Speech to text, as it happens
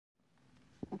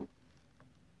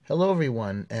Hello,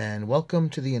 everyone, and welcome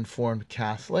to the Informed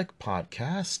Catholic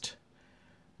podcast.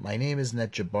 My name is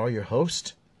Ned Jabbar, your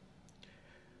host.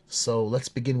 So let's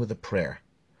begin with a prayer.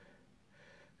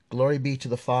 Glory be to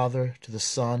the Father, to the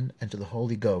Son, and to the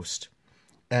Holy Ghost,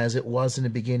 as it was in the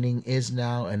beginning, is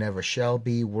now, and ever shall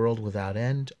be, world without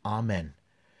end. Amen.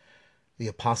 The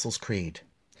Apostles' Creed.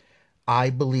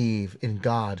 I believe in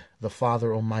God, the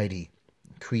Father Almighty,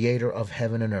 creator of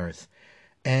heaven and earth,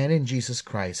 and in Jesus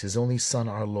Christ, his only Son,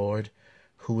 our Lord,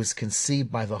 who was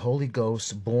conceived by the Holy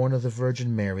Ghost, born of the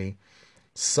Virgin Mary,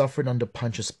 suffered under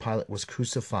Pontius Pilate, was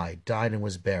crucified, died, and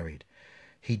was buried.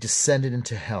 He descended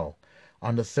into hell.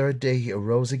 On the third day he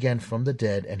arose again from the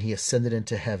dead, and he ascended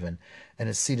into heaven, and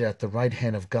is seated at the right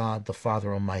hand of God, the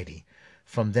Father Almighty.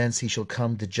 From thence he shall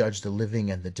come to judge the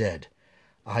living and the dead.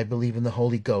 I believe in the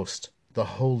Holy Ghost, the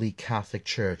Holy Catholic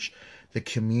Church, the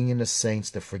communion of saints,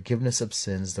 the forgiveness of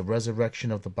sins, the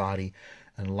resurrection of the body,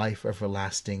 and life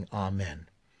everlasting. Amen.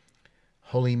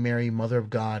 Holy Mary, Mother of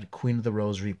God, Queen of the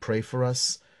Rosary, pray for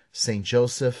us. Saint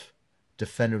Joseph,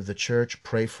 Defender of the Church,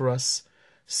 pray for us.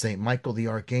 Saint Michael the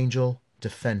Archangel,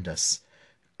 defend us.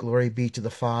 Glory be to the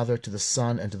Father, to the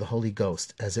Son, and to the Holy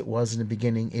Ghost, as it was in the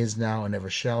beginning, is now, and ever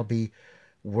shall be,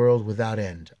 world without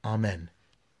end. Amen.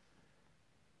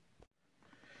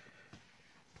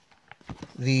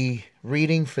 The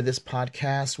reading for this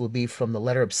podcast will be from the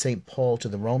letter of St. Paul to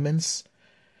the Romans.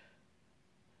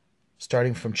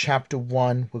 Starting from chapter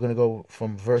 1, we're going to go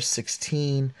from verse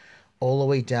 16 all the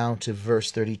way down to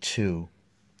verse 32.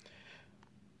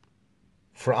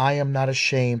 For I am not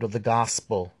ashamed of the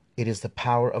gospel. It is the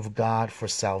power of God for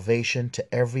salvation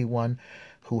to everyone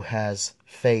who has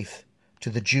faith, to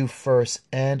the Jew first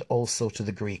and also to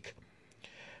the Greek.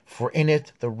 For in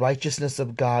it the righteousness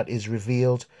of God is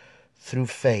revealed through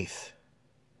faith,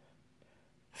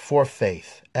 for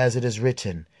faith, as it is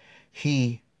written,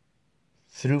 he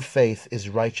through faith is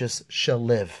righteous shall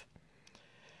live.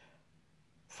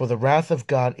 For the wrath of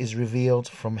God is revealed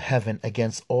from heaven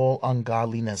against all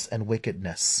ungodliness and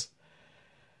wickedness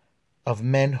of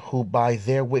men who by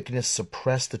their wickedness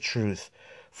suppress the truth.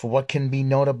 For what can be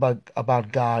known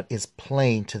about God is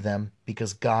plain to them,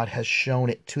 because God has shown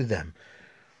it to them.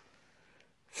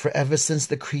 For ever since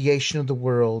the creation of the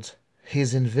world,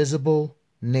 his invisible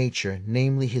nature,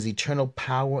 namely his eternal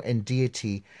power and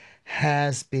deity,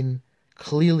 has been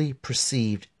clearly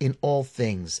perceived in all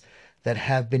things that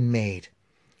have been made.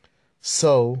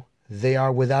 So they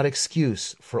are without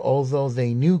excuse, for although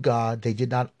they knew God, they did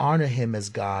not honor him as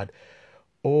God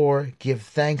or give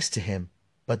thanks to him,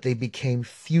 but they became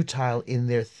futile in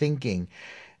their thinking,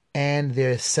 and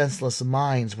their senseless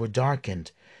minds were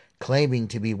darkened. Claiming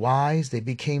to be wise, they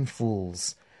became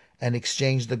fools, and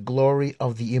exchanged the glory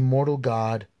of the immortal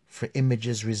God for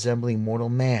images resembling mortal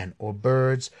man, or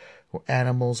birds, or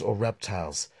animals, or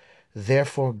reptiles.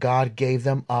 Therefore God gave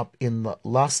them up in the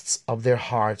lusts of their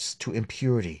hearts to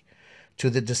impurity,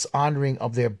 to the dishonoring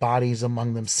of their bodies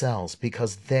among themselves,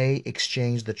 because they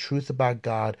exchanged the truth about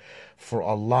God for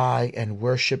a lie, and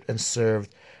worshipped and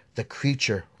served the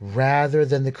creature rather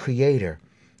than the Creator,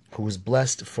 who is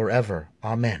blessed forever.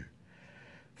 Amen.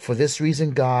 For this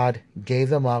reason God gave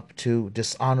them up to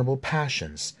dishonorable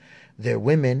passions. Their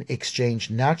women exchanged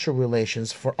natural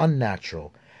relations for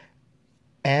unnatural,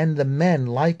 and the men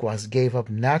likewise gave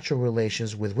up natural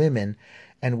relations with women,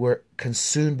 and were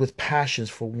consumed with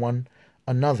passions for one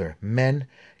another, men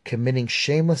committing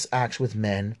shameless acts with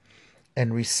men,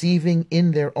 and receiving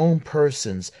in their own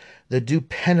persons the due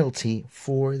penalty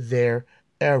for their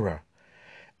error.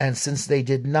 And since they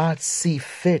did not see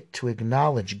fit to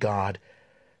acknowledge God,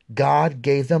 God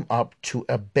gave them up to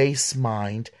a base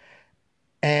mind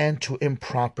and to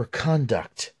improper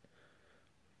conduct.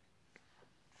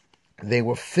 They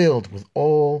were filled with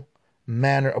all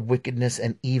manner of wickedness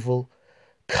and evil,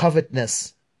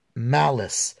 covetousness,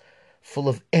 malice, full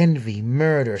of envy,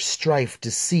 murder, strife,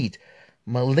 deceit,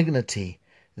 malignity.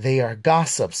 They are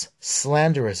gossips,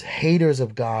 slanderers, haters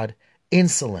of God,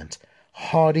 insolent,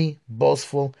 haughty,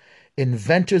 boastful,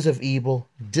 inventors of evil,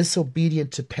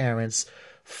 disobedient to parents,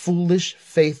 foolish,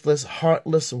 faithless,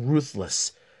 heartless,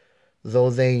 ruthless.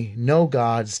 Though they know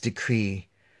God's decree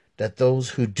that those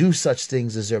who do such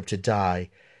things deserve to die,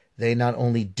 they not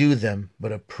only do them,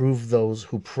 but approve those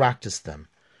who practice them.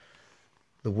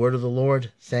 The word of the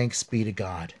Lord. Thanks be to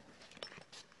God.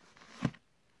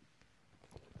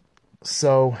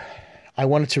 So I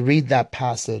wanted to read that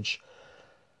passage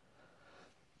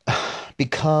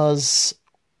because,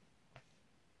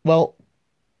 well,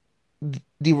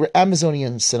 the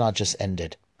Amazonian Synod just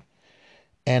ended.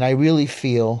 And I really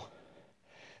feel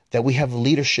that we have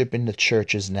leadership in the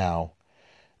churches now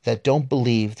that don't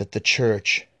believe that the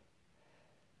church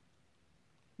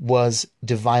was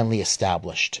divinely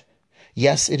established.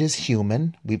 Yes, it is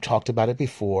human. We've talked about it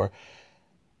before.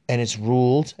 And it's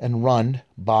ruled and run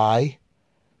by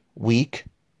weak,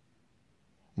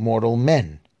 mortal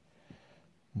men.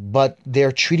 But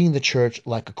they're treating the church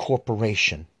like a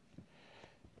corporation.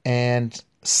 And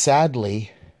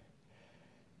sadly,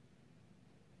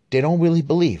 they don't really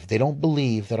believe. They don't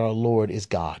believe that our Lord is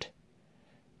God.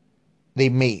 They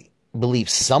may believe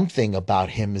something about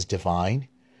him is divine,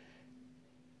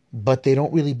 but they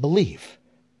don't really believe.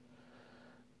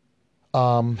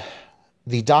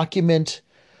 The document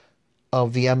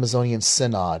of the Amazonian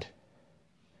Synod,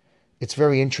 it's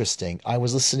very interesting. I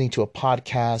was listening to a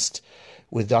podcast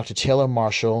with Dr. Taylor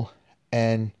Marshall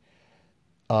and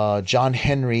John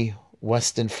Henry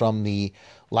Weston from the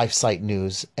LifeSite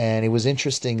News, and it was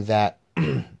interesting that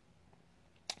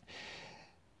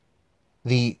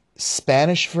the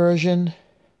Spanish version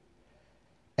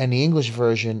and the English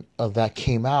version of that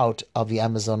came out of the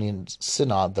Amazonian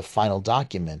Synod, the final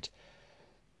document,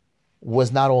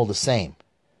 was not all the same.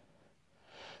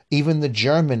 Even the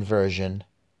German version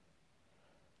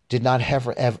did not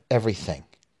have everything.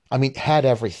 I mean, had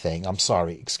everything. I'm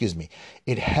sorry, excuse me.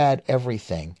 It had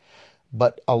everything,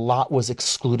 but a lot was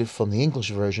excluded from the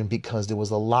English version because there was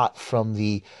a lot from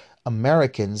the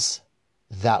Americans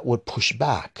that would push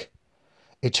back.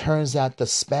 It turns out the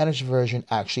Spanish version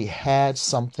actually had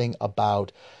something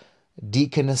about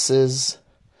deaconesses,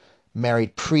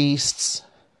 married priests,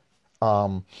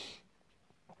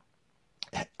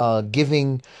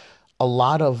 giving a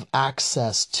lot of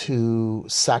access to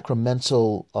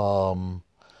sacramental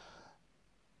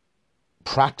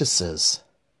practices,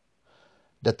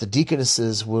 that the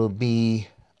deaconesses will be,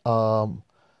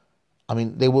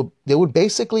 they would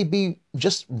basically be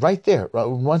just right there,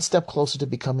 one step closer to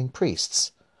becoming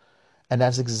priests. And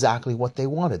that's exactly what they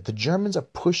wanted. The Germans are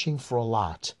pushing for a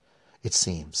lot, it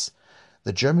seems.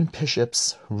 The German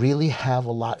bishops really have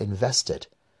a lot invested.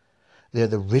 They're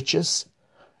the richest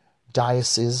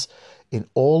diocese in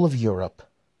all of Europe.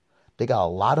 They got a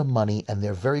lot of money, and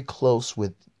they're very close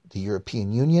with the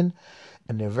European Union,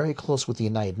 and they're very close with the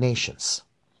United Nations.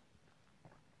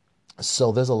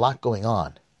 So there's a lot going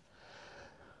on.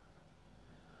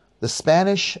 The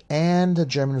Spanish and the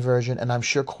German version, and I'm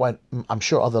sure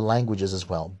other languages as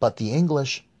well, but the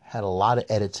English had a lot of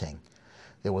editing.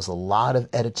 There was a lot of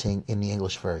editing in the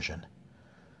English version,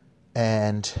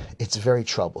 and it's very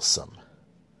troublesome.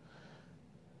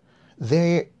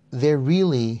 They're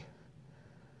really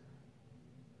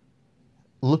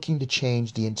looking to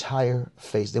change the entire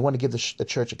face. They want to give the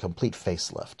church a complete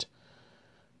facelift.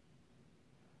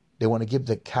 They want to give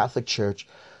the Catholic Church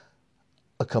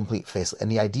a complete facelift.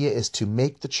 And the idea is to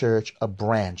make the church a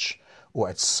branch or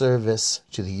its service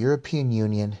to the European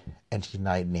Union and to the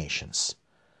United Nations.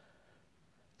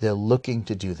 They're looking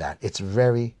to do that. It's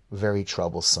very, very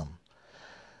troublesome.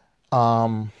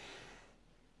 And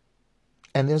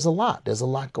there's a lot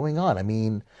going on. I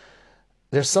mean,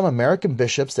 there's some American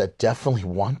bishops that definitely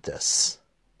want this.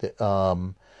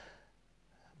 Bishop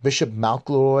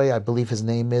McElroy, I believe his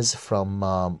name is, from,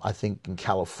 I think, in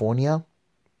California.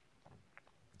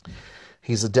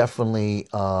 He's definitely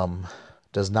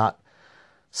does not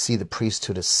see the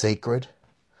priesthood as sacred.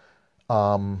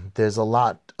 There's a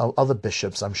lot of other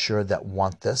bishops, I'm sure, that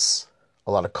want this.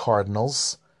 A lot of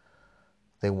cardinals,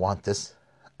 they want this.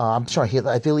 I'm sorry,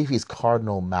 I believe he's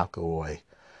Cardinal McElroy,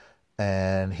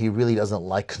 and he really doesn't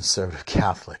like conservative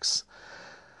Catholics.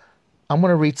 I'm going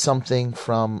to read something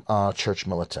from Church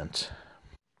Militant.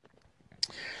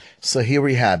 So here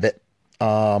we have it,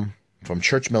 from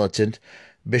Church Militant.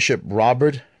 Bishop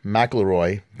Robert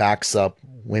McElroy backs up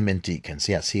women deacons.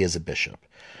 Yes, he is a bishop.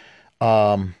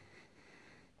 By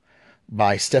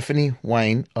Stephanie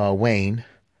Wayne,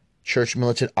 Church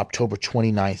Militant, October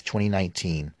 29th,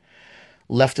 2019.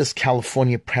 Leftist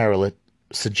California prelate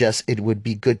suggests it would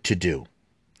be good to do.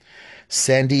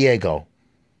 San Diego,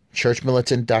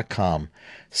 churchmilitant.com.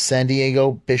 San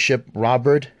Diego Bishop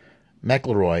Robert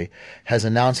McElroy has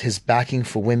announced his backing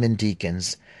for women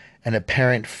deacons, an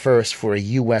apparent first for a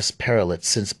U.S. prelate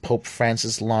since Pope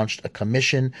Francis launched a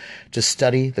commission to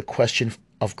study the question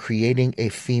of creating a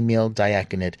female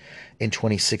diaconate in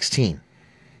 2016.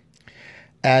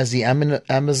 As the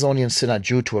Amazonian Synod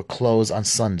drew to a close on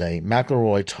Sunday,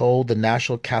 McElroy told the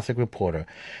National Catholic Reporter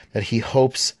that he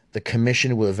hopes the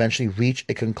commission will eventually reach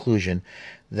a conclusion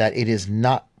that it is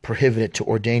not prohibited to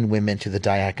ordain women to the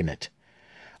diaconate.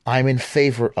 "I'm in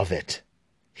favor of it,"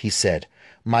 he said.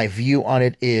 "My view on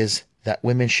it is that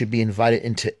women should be invited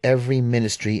into every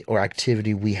ministry or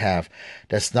activity we have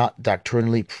that's not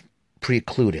doctrinally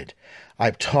precluded.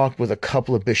 I've talked with a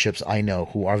couple of bishops I know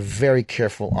who are very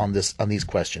careful on these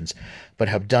questions, but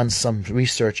have done some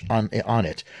research on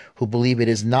it, who believe it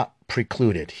is not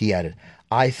precluded. He added,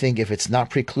 I think if it's not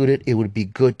precluded, it would be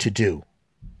good to do.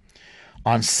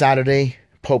 On Saturday,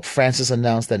 Pope Francis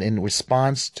announced that in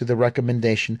response to the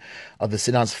recommendation of the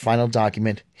Synod's final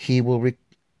document, he will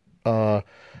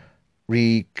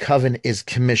reconvene his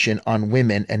commission on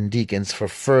women and deacons for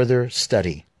further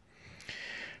study.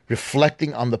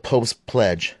 Reflecting on the Pope's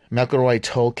pledge, McElroy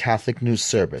told Catholic News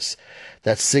Service,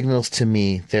 that signals to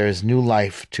me there is new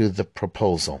life to the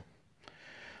proposal.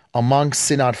 Among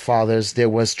Synod fathers, there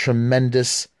was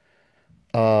tremendous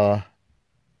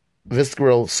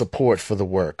visceral support for the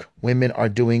work. Women are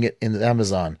doing it in the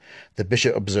Amazon, the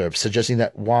bishop observed, suggesting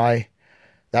that's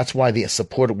why the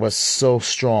support was so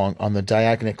strong on the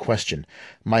diaconate question.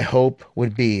 My hope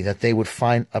would be that they would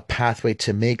find a pathway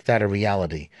to make that a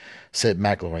reality, said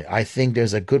McElroy. I think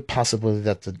there's a good possibility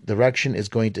that the direction is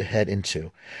going to head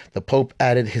into. The Pope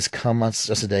added his comments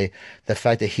yesterday. The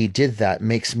fact that he did that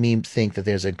makes me think that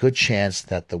there's a good chance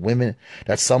that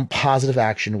some positive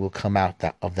action will come out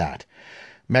of that.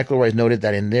 McElroy noted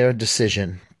that in their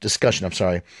discussion,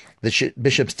 the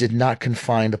bishops did not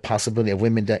confine the possibility of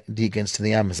women deacons to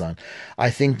the Amazon. I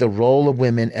think the role of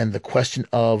women and the question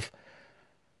of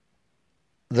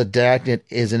the diaconate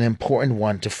is an important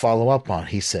one to follow up on,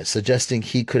 he said, suggesting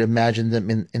he could imagine them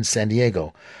in San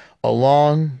Diego.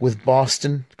 Along with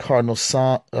Boston Cardinal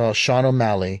Sean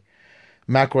O'Malley,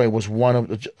 McElroy was one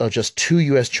of just 2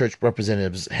 U.S. church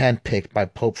representatives handpicked by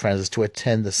Pope Francis to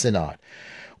attend the synod.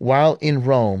 While in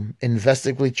Rome,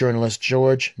 investigative journalist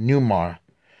George Newmar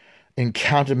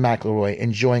encountered McElroy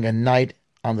enjoying a night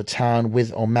on the town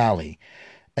with O'Malley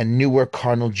and Newark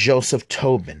Cardinal Joseph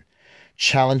Tobin,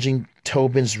 challenging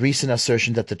Tobin's recent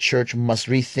assertion that the church must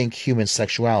rethink human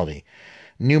sexuality.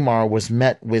 Newmar was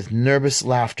met with nervous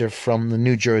laughter from the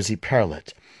New Jersey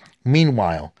prelate.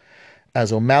 Meanwhile,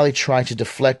 as O'Malley tried to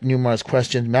deflect Newmar's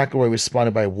question, McElroy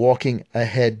responded by walking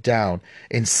head down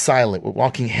in silence.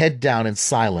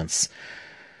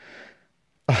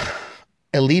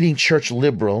 A leading church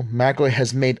liberal, McElroy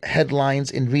has made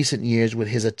headlines in recent years with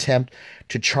his attempt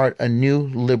to chart a new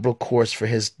liberal course for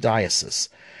his diocese.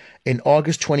 In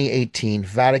August 2018,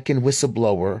 Vatican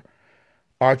whistleblower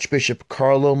Archbishop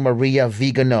Carlo Maria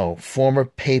Vigano, former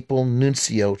papal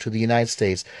nuncio to the United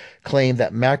States, claimed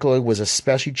that McElroy was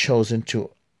especially chosen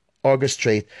to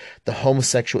orchestrate the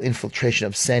homosexual infiltration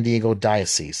of San Diego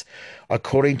Diocese.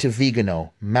 According to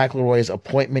Vigano, McElroy's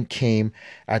appointment came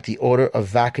at the order of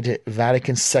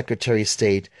Vatican Secretary of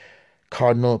State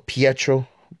Cardinal Pietro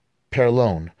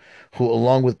Parolin, who,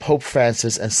 along with Pope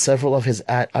Francis and several of his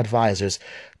advisors,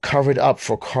 covered up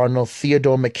for Cardinal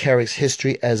Theodore McCarrick's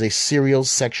history as a serial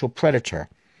sexual predator.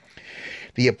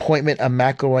 The appointment of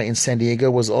McElroy in San Diego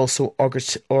was also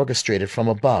orchestrated from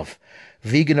above.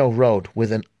 Vigano wrote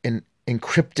with an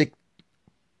encryptic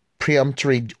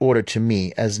peremptory order to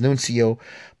me as nuncio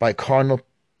by Cardinal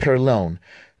Parolin,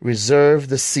 reserve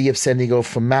the See of San Diego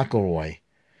for McElroy.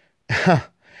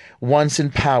 Once in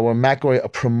power,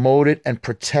 McElroy promoted and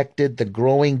protected the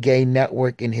growing gay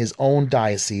network in his own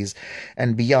diocese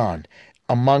and beyond.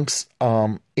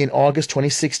 In August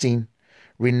 2016,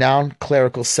 renowned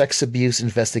clerical sex abuse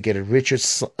investigator Richard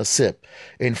Sipp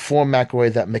informed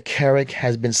McElroy that McCarrick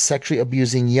has been sexually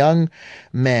abusing young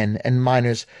men and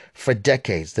minors for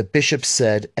decades. The bishop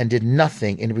said and did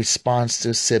nothing in response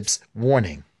to Sipp's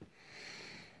warning.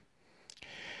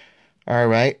 All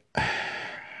right.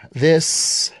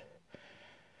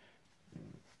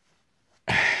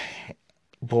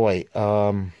 Boy,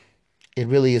 it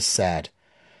really is sad.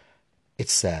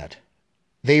 It's sad.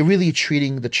 They're really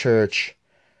treating the church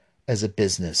as a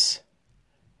business.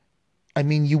 I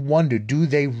mean, you wonder, do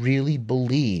they really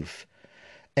believe?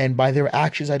 And by their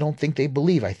actions, I don't think they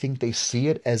believe. I think they see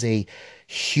it as a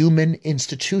human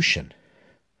institution.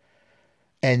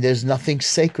 And there's nothing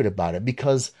sacred about it,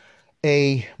 because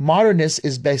a modernist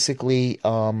is basically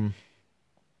a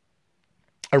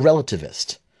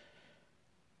relativist.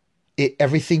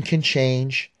 Everything can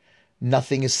change.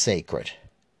 Nothing is sacred.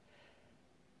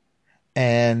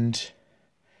 And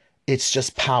it's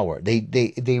just power.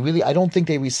 They really, I don't think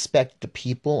they respect the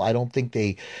people. I don't think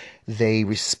they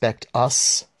respect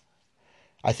us.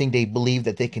 I think they believe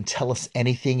that they can tell us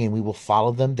anything and we will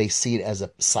follow them. They see it as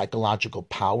a psychological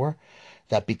power,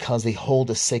 that because they hold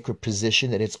a sacred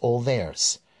position, that it's all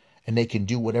theirs and they can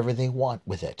do whatever they want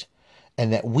with it,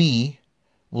 and that we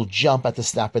will jump at the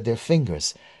snap of their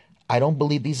fingers. I don't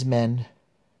believe these men.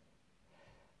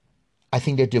 I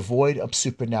think they're devoid of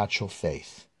supernatural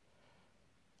faith.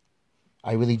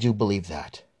 I really do believe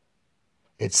that.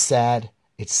 It's sad,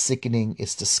 it's sickening,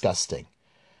 it's disgusting.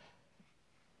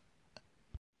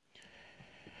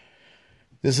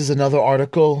 This is another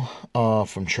article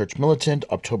from Church Militant,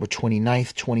 October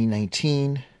 29th,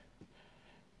 2019.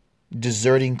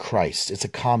 Deserting Christ. It's a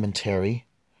commentary.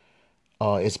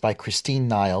 It's by Christine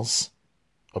Niles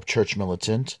of Church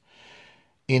Militant.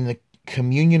 In the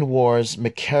Communion Wars,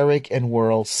 McCarrick and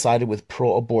Wuerl sided with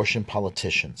pro-abortion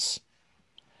politicians.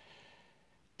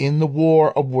 In the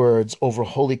war of words over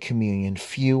Holy Communion,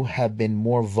 few have been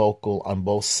more vocal on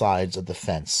both sides of the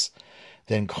fence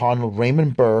than Cardinal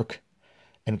Raymond Burke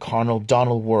and Cardinal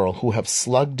Donald Wuerl, who have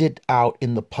slugged it out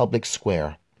in the public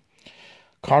square.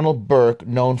 Cardinal Burke,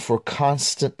 known for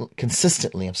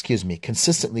consistently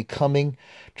coming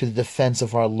to the defense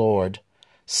of our Lord,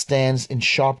 stands in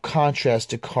sharp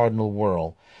contrast to Cardinal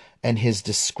Wuerl and his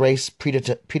disgraced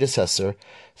predecessor,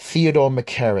 Theodore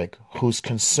McCarrick, whose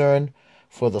concern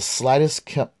for the slightest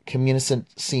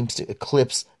communicant seems to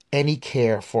eclipse any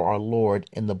care for our Lord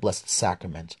in the Blessed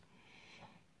Sacrament.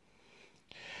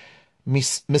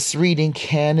 Misreading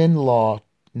Canon Law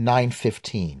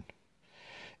 915.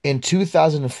 In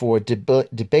 2004,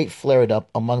 debate flared up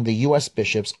among the U.S.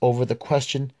 bishops over the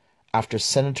question after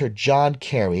Senator John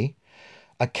Kerry,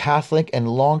 a Catholic and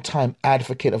longtime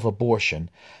advocate of abortion,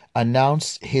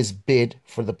 announced his bid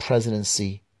for the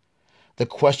presidency. The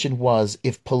question was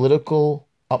if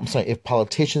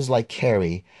politicians like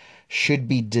Kerry should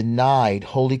be denied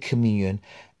Holy Communion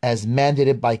as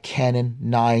mandated by Canon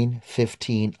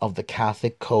 915 of the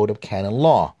Catholic Code of Canon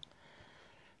Law.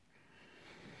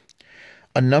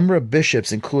 A number of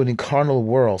bishops, including Cardinal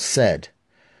Wuerl, said,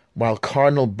 while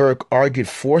Cardinal Burke argued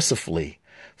forcefully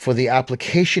for the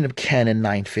application of Canon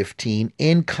 915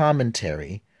 in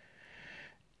commentary,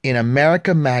 in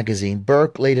America Magazine,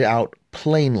 Burke laid it out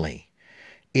plainly.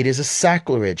 It is a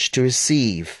sacrilege to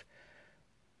receive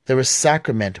the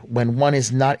sacrament when one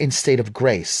is not in state of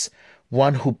grace.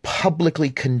 One who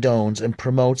publicly condones and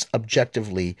promotes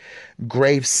objectively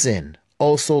grave sin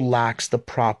also lacks the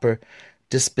proper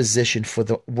disposition for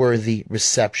the worthy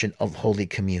reception of Holy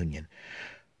Communion.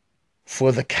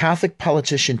 For the Catholic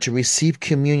politician to receive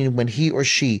communion when he or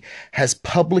she has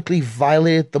publicly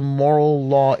violated the moral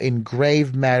law in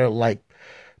grave matter like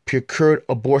procured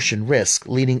abortion risk,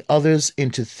 leading others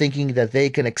into thinking that they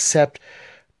can accept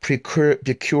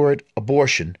procured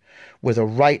abortion with a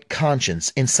right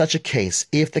conscience. In such a case,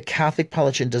 if the Catholic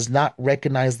politician does not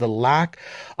recognize the lack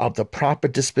of the proper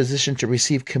disposition to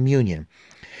receive communion,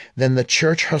 then the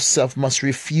Church herself must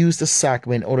refuse the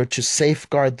sacrament in order to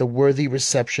safeguard the worthy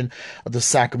reception of the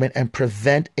sacrament and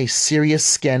prevent a serious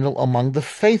scandal among the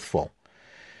faithful.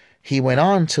 He went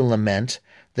on to lament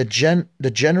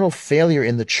the general failure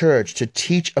in the Church to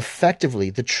teach effectively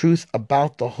the truth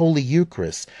about the Holy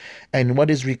Eucharist and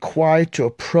what is required to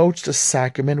approach the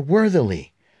sacrament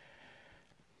worthily.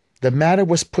 The matter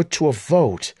was put to a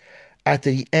vote at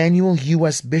the annual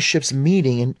U.S. Bishops'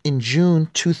 meeting in June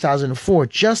 2004,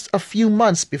 just a few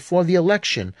months before the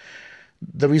election.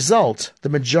 The result, the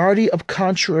majority,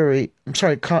 contrary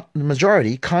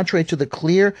to the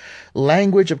clear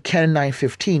language of Canon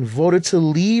 915, voted to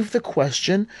leave the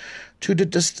question to the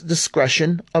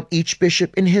discretion of each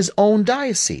bishop in his own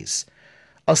diocese.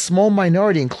 A small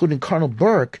minority, including Cardinal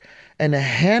Burke and a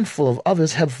handful of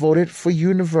others, have voted for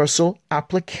universal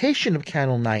application of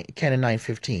Canon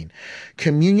 915.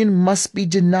 Communion must be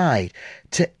denied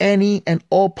to any and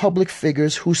all public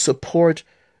figures who support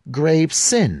grave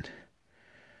sin.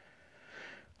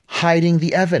 Hiding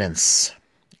the evidence.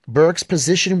 Burke's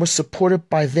position was supported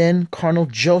by then Cardinal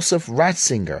Joseph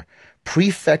Ratzinger,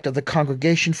 prefect of the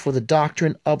Congregation for the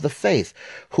Doctrine of the Faith,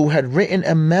 who had written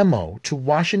a memo to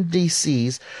Washington,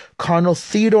 D.C.'s Cardinal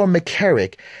Theodore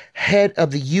McCarrick, head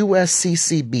of the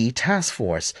USCCB Task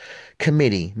Force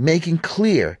Committee, making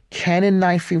clear Canon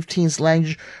 915's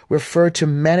language referred to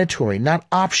mandatory, not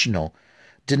optional,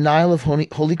 denial of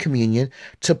Holy Communion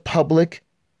to public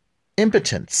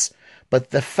impotence.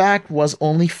 But the fact was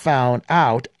only found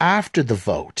out after the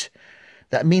vote.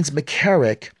 That means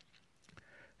McCarrick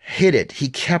hid it. He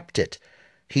kept it.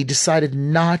 He decided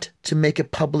not to make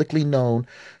it publicly known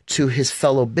to his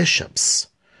fellow bishops.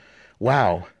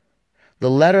 Wow. The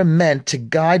letter meant to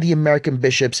guide the American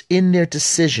bishops in their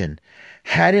decision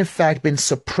had in fact been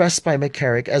suppressed by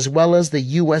McCarrick, as well as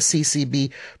the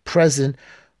USCCB president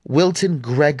Wilton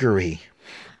Gregory.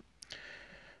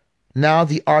 Now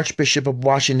the Archbishop of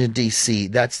Washington, D.C.,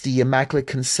 that's the Immaculate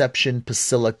Conception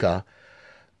Basilica,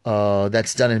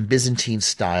 that's done in Byzantine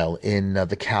style in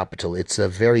the capital. It's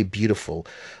very beautiful.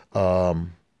 I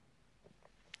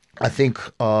think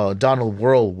Donald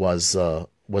Wuerl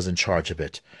was in charge of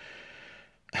it.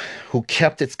 who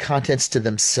kept its contents to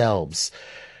themselves.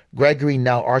 Gregory,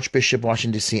 now Archbishop of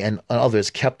Washington, D.C., and others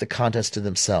kept the contents to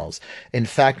themselves. In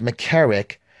fact,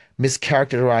 McCarrick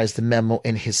mischaracterized the memo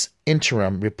in his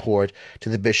interim report to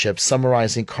the bishops,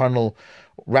 summarizing Cardinal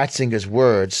Ratzinger's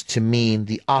words to mean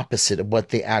the opposite of what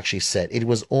they actually said. It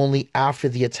was only after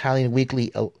the Italian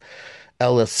weekly El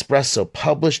Espresso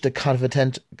published the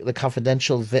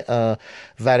confidential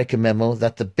Vatican memo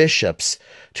that the bishops,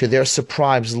 to their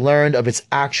surprise, learned of its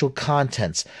actual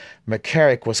contents.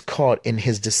 McCarrick was caught in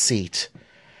his deceit.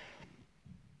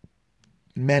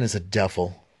 The man is a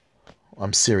devil.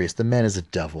 I'm serious. The man is a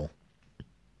devil.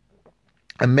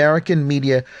 American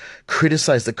media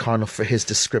criticized the cardinal for his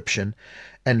description,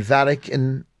 and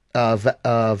Vatican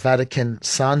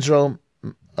Sandro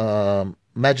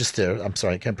Magister, I'm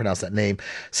sorry, I can't pronounce that name,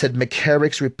 said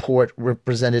McCarrick's report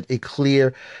represented a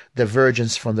clear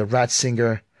divergence from the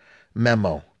Ratzinger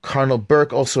memo. Cardinal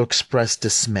Burke also expressed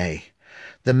dismay.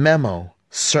 The memo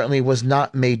certainly was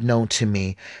not made known to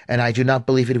me, and I do not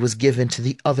believe it was given to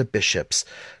the other bishops.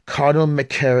 Cardinal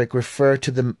McCarrick referred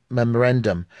to the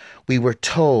memorandum. We were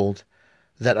told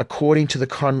that according to the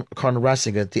Cardinal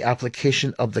Ratzinger, the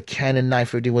application of the Canon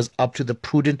 950 was up to the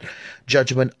prudent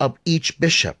judgment of each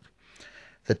bishop.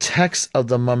 The text of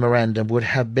the memorandum would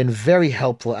have been very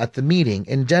helpful at the meeting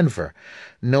in Denver.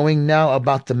 Knowing now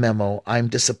about the memo, I'm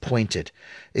disappointed.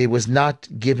 It was not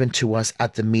given to us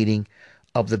at the meeting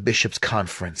of the Bishops'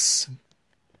 Conference.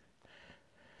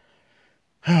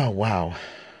 Oh, wow.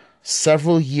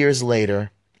 Several years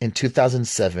later, in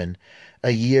 2007,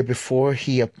 a year before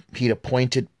he'd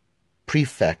appointed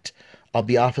prefect of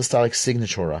the Apostolic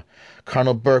Signatura,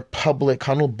 Cardinal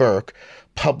Burke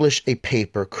published a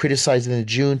paper criticizing the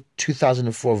June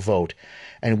 2004 vote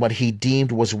and what he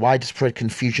deemed was widespread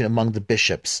confusion among the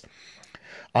bishops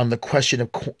on the question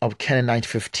of Canon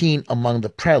 915 among the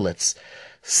prelates.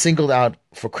 Singled out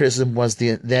for criticism was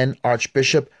the then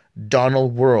Archbishop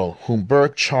Donald Wuerl, whom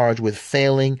Burke charged with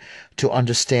failing to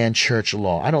understand church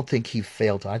law. I don't think he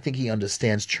failed. I think he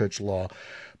understands church law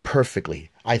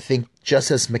perfectly. I think just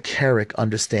as McCarrick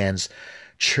understands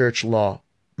church law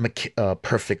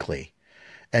perfectly,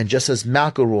 and just as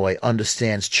McElroy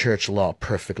understands church law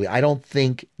perfectly. I don't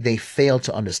think they fail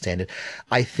to understand it.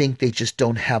 I think they just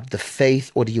don't have the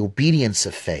faith or the obedience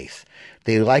of faith.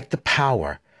 They like the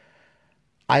power.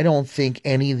 I don't think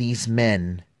any of these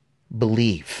men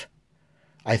believe.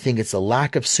 I think it's a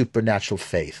lack of supernatural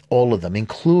faith, all of them,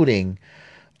 including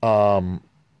Wilton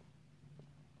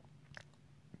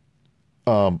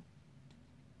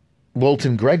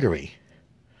Gregory.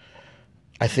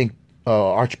 I think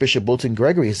Archbishop Wilton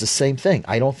Gregory is the same thing.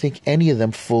 I don't think any of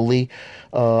them fully,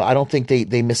 I don't think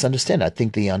they misunderstand. I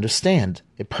think they understand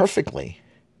it perfectly.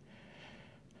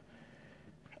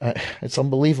 It's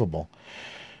unbelievable.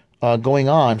 Going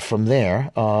on from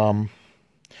there,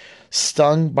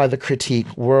 stung by the critique,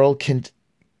 Wuerl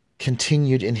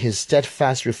continued in his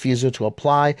steadfast refusal to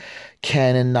apply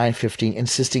Canon 915,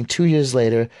 insisting 2 years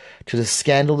later to the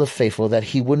scandal of the faithful that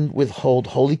he wouldn't withhold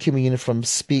Holy Communion from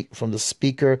the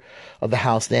Speaker of the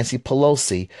House, Nancy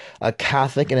Pelosi, a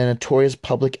Catholic and a notorious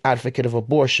public advocate of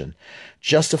abortion.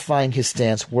 Justifying his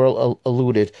stance, Wuerl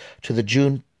alluded to the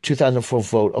June 2004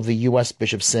 vote of the U.S.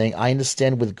 bishops, saying, I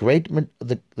understand with the great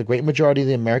majority of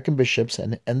the American bishops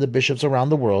and the bishops around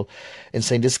the world in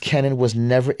saying this canon was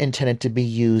never intended to be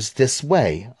used this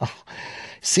way.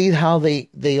 See how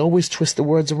they always twist the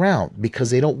words around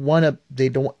because they don't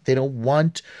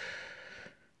want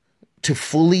to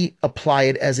fully apply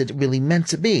it as it really meant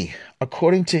to be.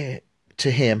 According to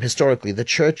him, historically, the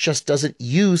church just doesn't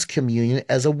use communion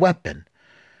as a weapon.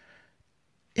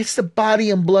 It's the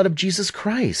body and blood of Jesus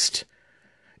Christ.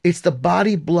 It's the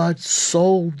body, blood,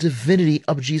 soul, divinity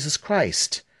of Jesus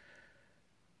Christ.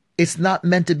 It's not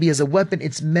meant to be as a weapon.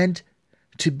 It's meant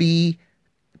to be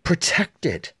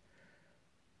protected.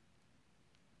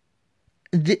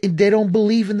 They don't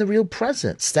believe in the real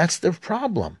presence. That's their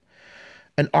problem.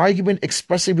 An argument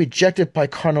expressly rejected by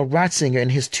Cardinal Ratzinger in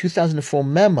his 2004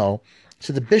 memo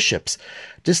to the bishops.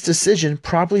 This decision,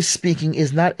 properly speaking,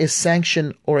 is not a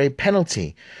sanction or a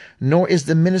penalty, nor is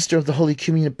the minister of the Holy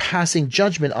Communion passing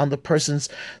judgment on the person's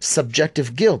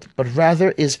subjective guilt, but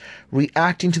rather is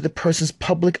reacting to the person's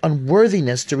public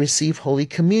unworthiness to receive Holy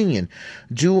Communion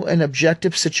due an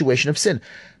objective situation of sin.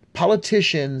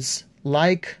 Politicians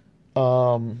like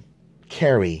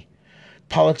Kerry,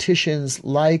 politicians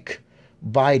like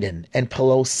Biden and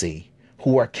Pelosi,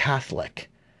 who are Catholic,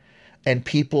 and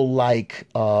people like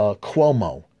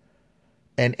Cuomo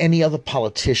and any other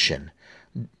politician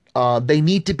they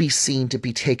need to be seen to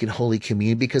be taking Holy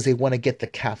Communion because they want to get the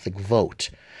Catholic vote,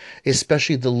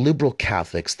 especially the liberal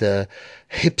Catholics, the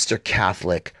hipster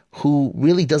Catholic who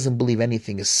really doesn't believe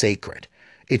anything is sacred.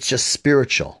 It's just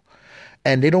spiritual.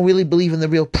 And they don't really believe in the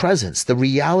real presence. The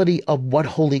reality of what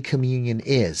Holy Communion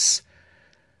is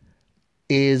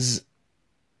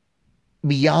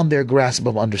beyond their grasp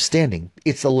of understanding.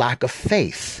 It's a lack of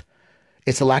faith.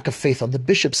 It's a lack of faith on the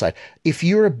bishop's side. If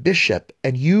you're a bishop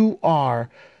and you are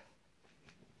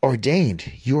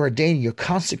ordained, you're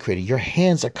consecrated, your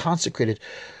hands are consecrated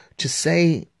to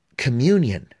say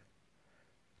communion,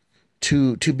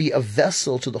 to be a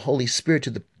vessel to the Holy Spirit,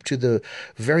 to the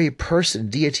very person,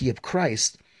 deity of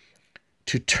Christ,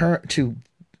 to turn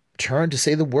to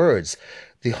say the words,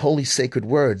 the holy sacred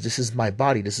words, this is my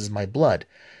body, this is my blood.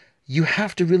 You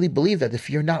have to really believe that if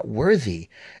you're not worthy,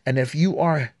 and if you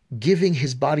are giving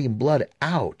his body and blood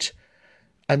out,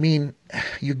 I mean,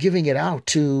 you're giving it out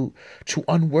to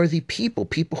unworthy people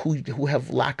who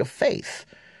have lack of faith.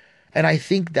 And I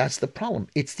think that's the problem.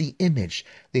 It's the image.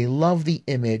 They love the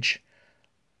image,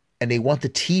 and they want the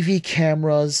TV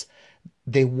cameras,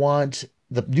 they want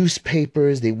the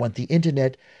newspapers, they want the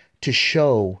internet to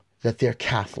show that they're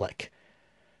Catholic.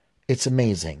 It's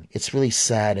amazing. It's really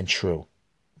sad and true.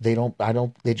 They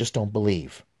just don't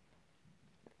believe.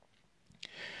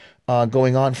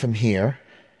 Going on from here,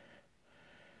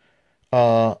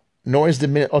 nor is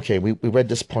the okay. We read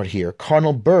this part here.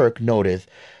 Cardinal Burke noted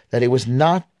that it was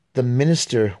not the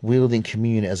minister wielding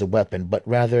communion as a weapon, but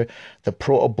rather the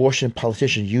pro-abortion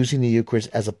politicians using the Eucharist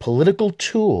as a political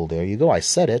tool. There you go. I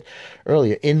said it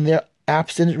earlier. In their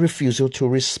abstinent refusal to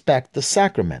respect the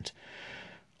sacrament.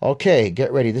 Okay,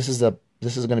 get ready. This is going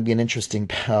to be an interesting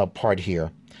part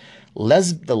here.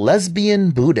 The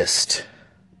lesbian Buddhist.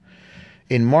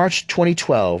 In March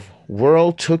 2012,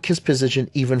 World took his position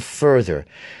even further.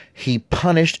 He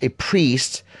punished a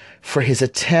priest for his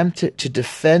attempt to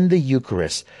defend the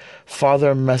Eucharist.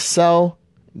 Father Marcel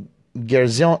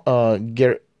Guerenzo,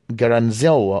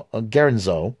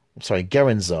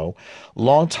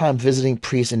 longtime visiting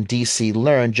priest in D.C.,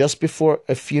 learned just before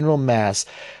a funeral mass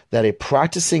that a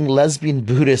practicing lesbian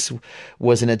Buddhist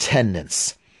was in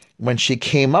attendance. When she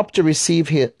came up to receive,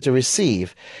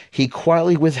 he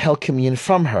quietly withheld communion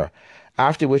from her,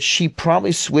 after which she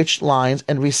promptly switched lines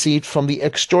and received from the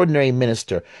extraordinary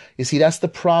minister. You see, that's the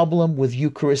problem with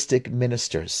Eucharistic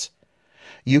ministers.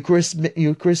 Eucharist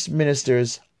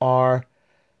ministers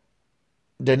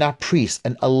they're not priests,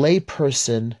 and a lay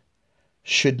person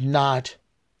should not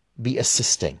be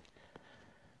assisting,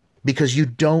 because you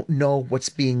don't know what's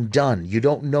being done. You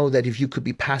don't know that if you could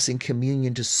be passing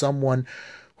communion to someone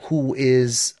who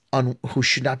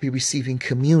should not be receiving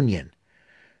communion.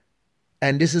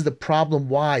 And this is the problem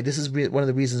why, this is one of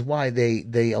the reasons why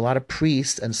a lot of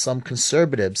priests and some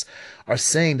conservatives are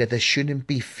saying that there shouldn't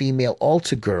be female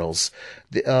altar girls,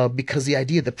 because the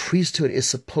idea the priesthood is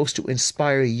supposed to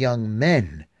inspire young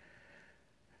men.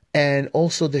 And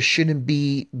also there shouldn't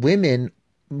be women,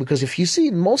 because if you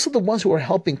see most of the ones who are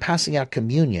helping passing out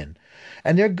communion,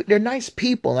 and they're nice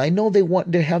people, and I know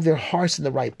they have their hearts in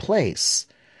the right place,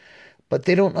 but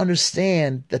they don't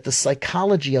understand that the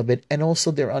psychology of it and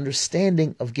also their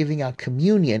understanding of giving out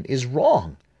communion is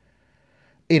wrong.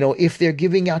 If they're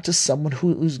giving out to someone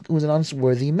who's in an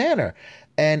unworthy manner.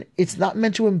 And it's not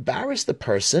meant to embarrass the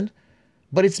person,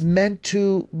 but it's meant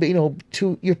to,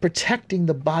 you're protecting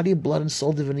the body, blood, and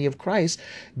soul divinity of Christ,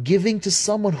 giving to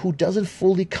someone who doesn't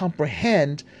fully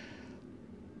comprehend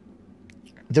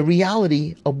the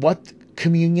reality of what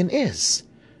communion is.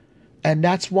 And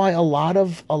that's why a lot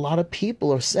of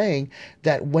people are saying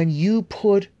that when you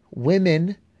put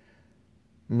women,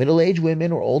 middle-aged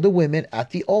women or older women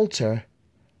at the altar,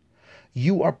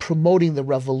 you are promoting the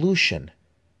revolution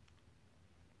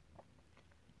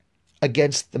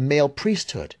against the male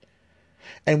priesthood.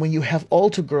 And when you have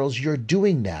altar girls, you're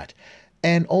doing that.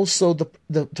 And also the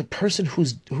person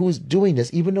who's doing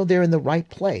this, even though they're in the right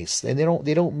place, and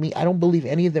they don't mean, I don't believe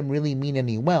any of them really mean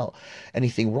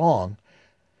anything wrong.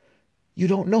 You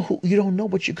don't know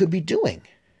what you could be doing.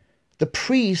 The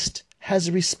priest has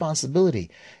a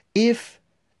responsibility. If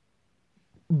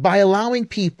by allowing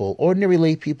ordinary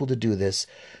lay people to do this,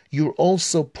 you're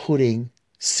also putting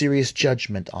serious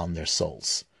judgment on their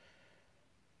souls.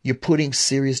 You're putting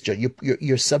serious judgment.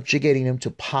 You're subjugating them to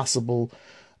possible,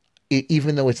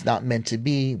 even though it's not meant to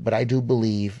be, but I do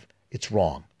believe it's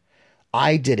wrong.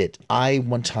 I did it.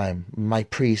 One time, my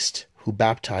priest who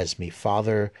baptized me,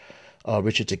 Father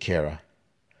Richard Takera,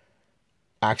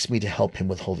 asked me to help him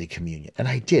with Holy Communion. And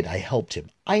I did. I helped him.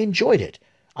 I enjoyed it.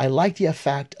 I liked the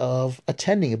fact of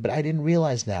attending it, but I didn't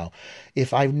realize now.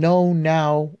 If I've known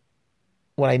now,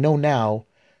 what I know now,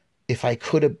 if I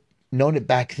could have known it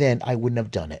back then, I wouldn't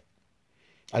have done it.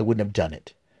 I wouldn't have done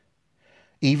it.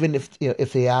 Even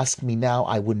if they asked me now,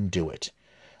 I wouldn't do it.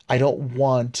 I don't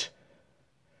want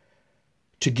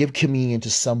to give communion to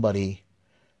somebody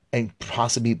and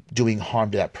possibly doing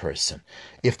harm to that person.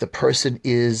 If the person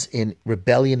is in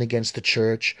rebellion against the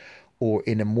church or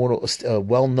in a mortal,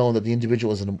 well known that the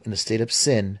individual is in a state of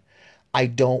sin, I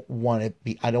don't want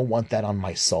that on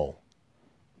my soul.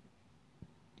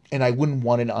 And I wouldn't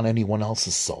want it on anyone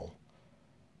else's soul.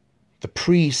 The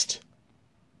priest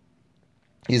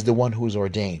is the one who is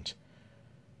ordained,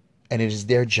 and it is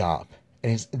their job.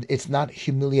 And it's not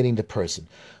humiliating the person,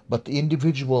 but the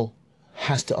individual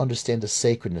has to understand the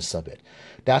sacredness of it.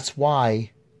 That's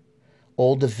why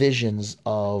all the visions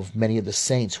of many of the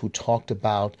saints who talked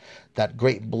about that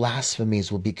great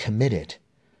blasphemies will be committed.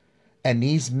 And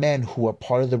these men who are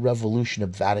part of the revolution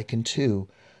of Vatican II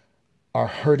are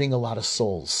hurting a lot of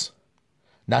souls.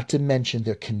 Not to mention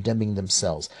they're condemning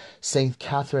themselves. Saint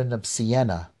Catherine of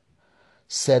Siena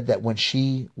said that when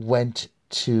she went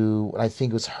to, I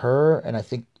think it was her, and I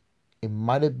think it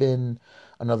might have been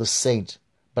another saint,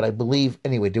 but I believe,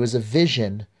 anyway, there was a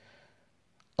vision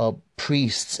of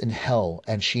priests in hell,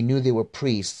 and she knew they were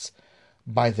priests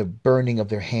by the burning of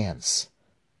their hands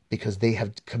because they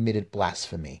have committed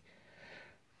blasphemy.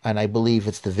 And I believe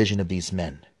it's the vision of these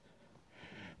men.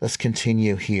 Let's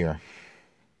continue here.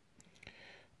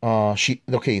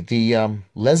 The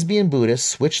lesbian Buddhist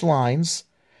switched lines,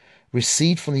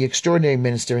 received from the extraordinary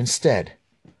minister instead.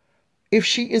 If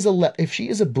she is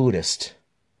a Buddhist,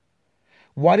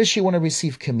 why does she want to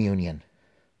receive communion?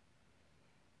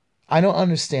 I don't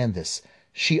understand this.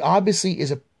 She obviously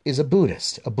is a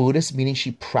Buddhist. A Buddhist meaning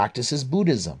she practices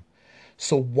Buddhism.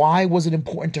 So why was it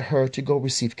important to her to go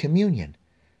receive communion?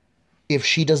 If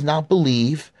she does not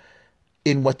believe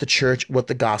in what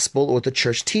the gospel or the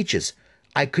church teaches.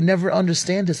 I could never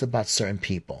understand this about certain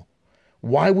people.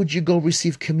 Why would you go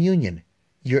receive communion?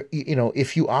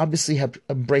 If you obviously have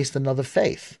embraced another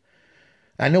faith.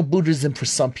 I know Buddhism for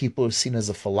some people is seen as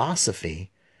a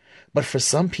philosophy, but for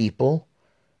some people,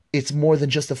 it's more than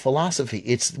just a philosophy.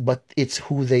 It's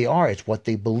who they are. It's what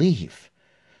they believe.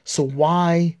 So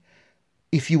why,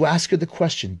 if you ask her the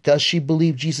question, does she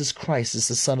believe Jesus Christ is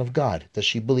the Son of God? Does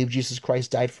she believe Jesus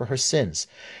Christ died for her sins?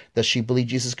 Does she believe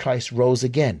Jesus Christ rose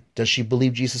again? Does she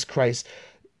believe Jesus Christ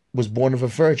was born of a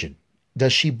virgin?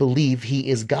 Does she believe he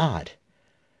is God?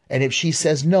 And if she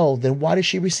says no, then why is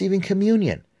she receiving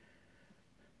communion?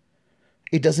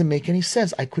 It doesn't make any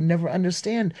sense. I could never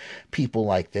understand people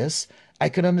like this. I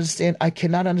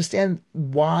cannot understand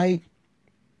why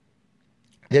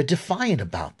they're defiant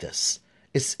about this.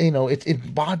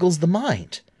 It boggles the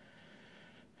mind.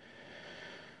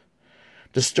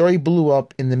 The story blew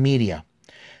up in the media,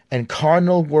 and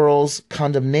Cardinal Wuerl's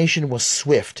condemnation was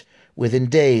swift. Within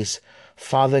days,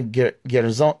 Father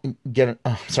Guéranzo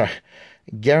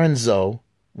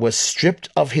was stripped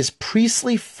of his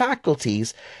priestly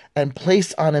faculties and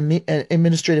placed on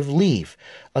administrative leave,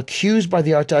 accused by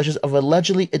the archdiocese of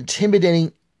allegedly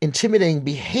intimidating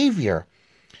behavior,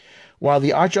 while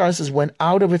the archdiocese went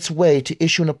out of its way to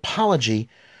issue an apology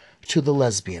to the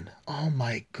lesbian. Oh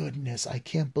my goodness, I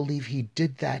can't believe he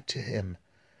did that to him.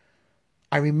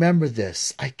 I remember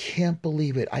this. I can't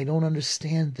believe it. I don't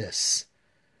understand this.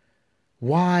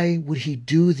 Why would he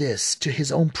do this to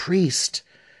his own priest?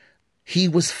 He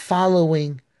was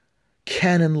following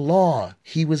canon law.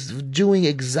 He was doing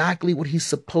exactly what he's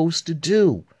supposed to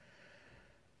do.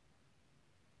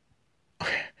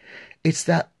 It's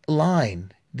that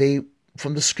line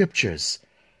from the scriptures.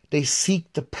 They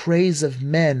seek the praise of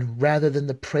men rather than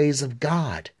the praise of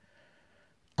God.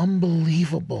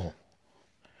 Unbelievable.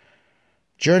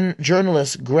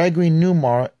 Journalist Gregory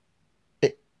Newmar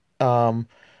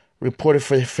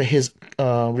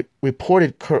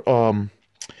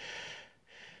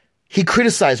he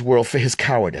criticized Wuerl for his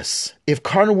cowardice. If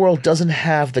Cardinal Wuerl doesn't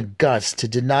have the guts to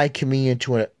deny communion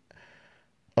to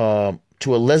a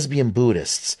lesbian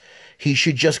Buddhist, he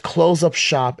should just close up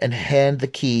shop and hand the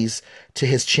keys to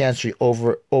his chancery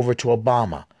over to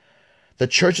Obama. The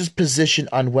church's position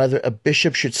on whether a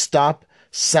bishop should stop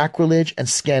sacrilege and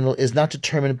scandal is not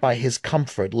determined by his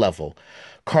comfort level.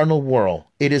 Cardinal Wuerl,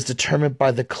 it is determined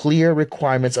by the clear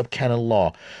requirements of canon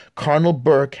law. Cardinal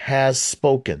Burke has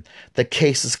spoken. The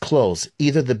case is closed.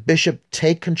 Either the bishop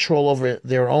take control over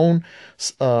their own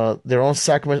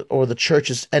sacrament, or the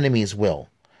church's enemies will.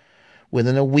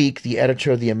 Within a week, the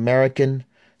editor of the American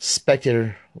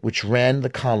Spectator, which ran the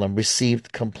column,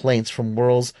 received complaints from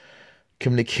Wuerl's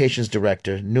communications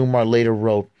director. Newmar later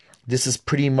wrote, "This is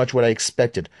pretty much what I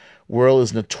expected. world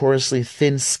is notoriously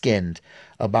thin-skinned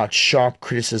about sharp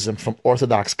criticism from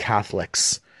Orthodox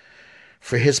Catholics.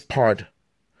 For his part,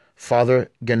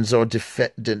 Father Gensor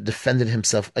defended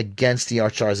himself against the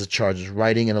Archdiocese charges,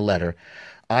 writing in a letter,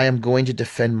 "I am going to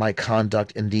defend my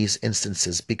conduct in these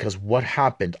instances because what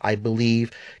happened, I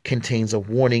believe, contains a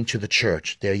warning to the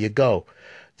Church." There you go.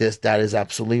 That is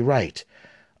absolutely right.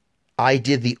 I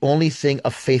did the only thing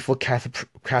a faithful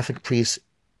Catholic priest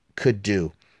could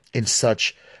do in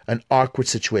such an awkward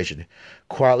situation,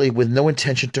 quietly, with no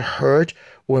intention to hurt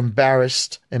or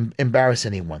embarrass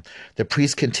anyone. The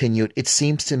priest continued, "It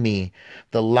seems to me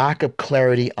the lack of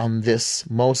clarity on this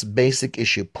most basic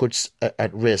issue puts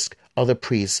at risk other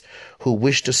priests who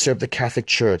wish to serve the Catholic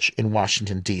Church in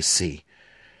Washington, D.C."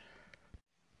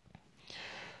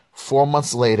 4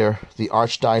 months later, the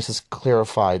Archdiocese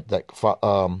clarified that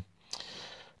Father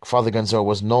Gensor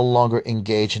was no longer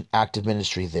engaged in active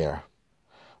ministry there.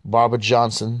 Barbara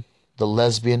Johnson, the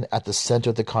lesbian at the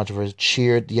center of the controversy,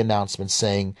 cheered the announcement,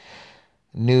 saying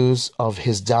news of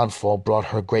his downfall brought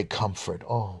her great comfort.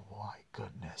 Oh, my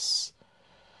goodness.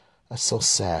 That's so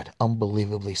sad.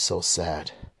 Unbelievably so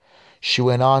sad. She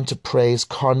went on to praise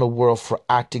Cardinal Wuerl for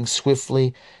acting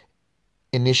swiftly,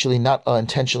 initially not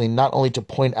intentionally, not only to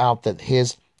point out that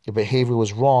his behavior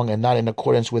was wrong and not in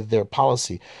accordance with their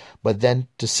policy, but then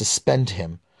to suspend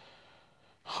him.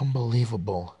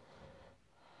 Unbelievable.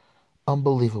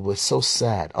 Unbelievable. It's so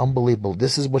sad. Unbelievable.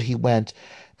 This is what he went,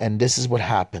 and this is what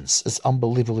happens. It's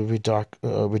unbelievably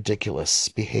ridiculous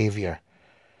behavior.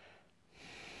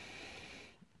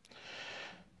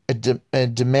 A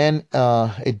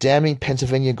damning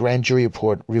Pennsylvania grand jury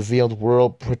report revealed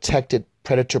Wuerl protected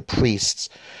predator priests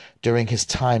during his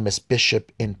time as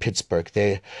bishop in Pittsburgh.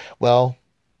 That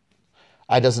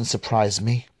doesn't surprise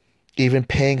me. Even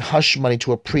paying hush money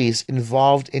to a priest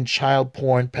involved in child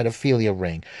porn pedophilia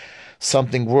ring,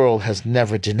 something Wuerl has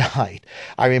never denied.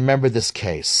 I remember this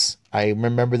case. I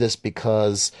remember this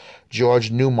because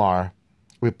George Newmar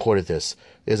reported this.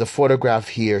 There's a photograph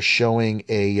here showing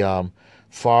a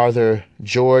Father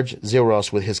George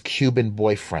Ziros with his Cuban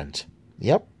boyfriend.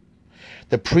 Yep.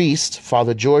 The priest,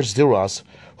 Father George Ziros,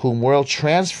 whom Wuerl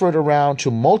transferred around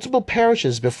to multiple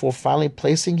parishes before finally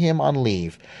placing him on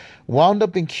leave, wound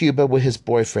up in Cuba with his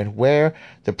boyfriend, where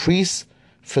the priest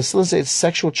facilitated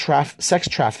sex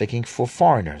trafficking for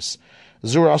foreigners.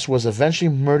 Ziros was eventually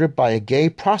murdered by a gay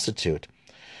prostitute.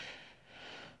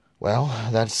 Well,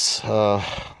 that's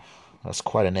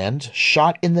quite an end.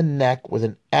 Shot in the neck with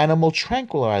an animal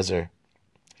tranquilizer.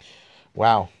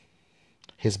 Wow.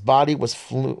 His body was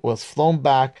flown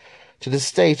back to the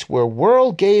States, where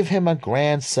Wuerl gave him a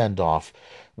grand send-off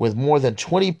with more than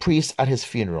 20 priests at his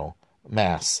funeral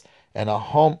mass and a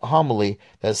homily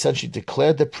that essentially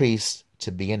declared the priest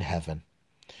to be in heaven.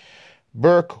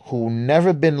 Burke, who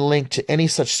never been linked to any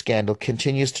such scandal,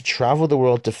 continues to travel the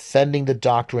world defending the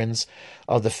doctrines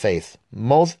of the faith,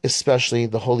 most especially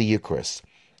the Holy Eucharist,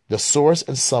 the source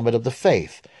and summit of the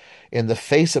faith, in the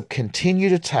face of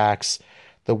continued attacks,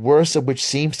 the worst of which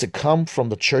seems to come from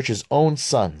the Church's own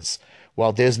sons.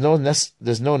 While there's no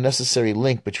necessary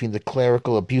link between the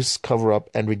clerical abuse cover-up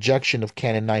and rejection of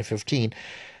Canon 915,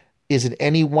 is it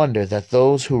any wonder that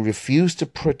those who refuse to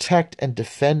protect and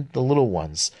defend the little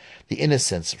ones, the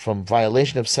innocents, from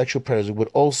violation of sexual predators would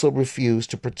also refuse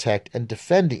to protect and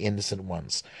defend the innocent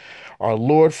ones, our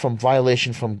Lord, from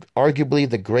violation from arguably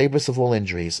the gravest of all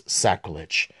injuries,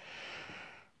 sacrilege?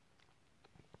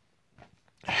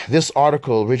 This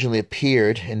article originally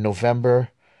appeared in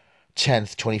November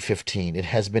 10th, 2015. It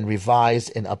has been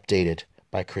revised and updated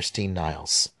by Christine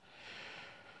Niles.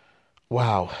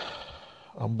 Wow.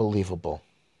 Unbelievable.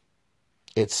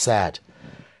 It's sad.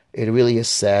 It really is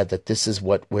sad that this is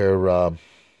what we're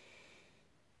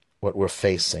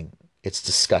facing. It's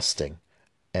disgusting,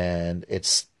 and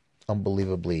it's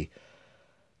unbelievably.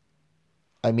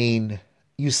 I mean,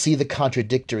 you see the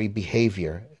contradictory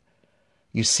behavior.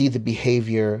 You see the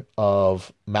behavior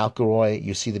of McElroy.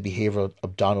 You see the behavior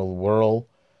of Donald Wuerl,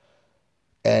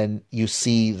 and you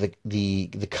see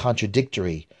the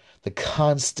contradictory, the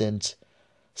constant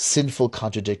sinful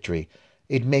contradictory.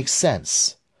 It makes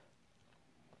sense.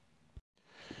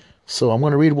 So I'm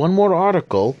going to read one more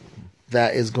article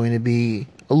that is going to be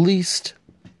at least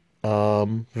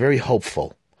very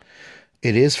hopeful.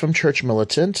 It is from Church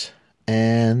Militant,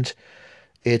 and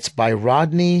it's by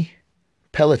Rodney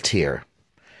Pelletier.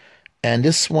 And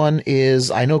this one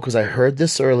is, I know because I heard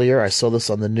this earlier, I saw this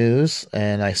on the news,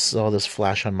 and I saw this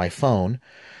flash on my phone.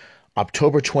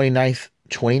 October 29th,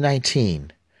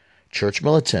 2019, Church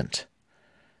Militant.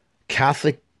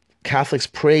 Catholics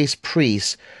praise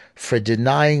priests for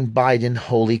denying Biden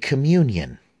Holy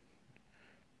Communion.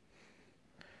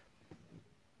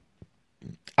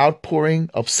 outpouring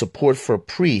of support for a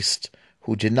priest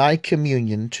who denied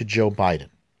communion to Joe Biden.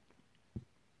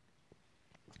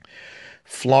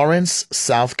 Florence,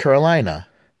 South Carolina.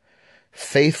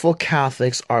 Faithful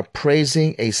Catholics are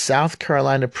praising a South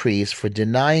Carolina priest for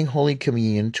denying Holy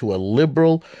Communion to a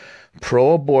liberal,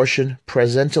 pro-abortion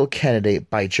presidential candidate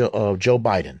by Joe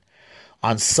Biden.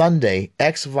 On Sunday,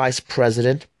 ex-Vice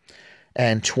President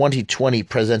and 2020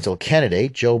 presidential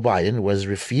candidate Joe Biden was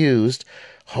refused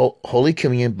Holy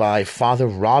Communion by Father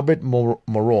Robert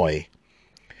Morroy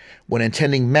when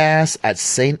attending Mass at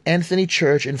St. Anthony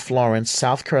Church in Florence,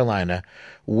 South Carolina.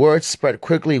 Word spread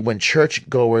quickly when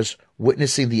churchgoers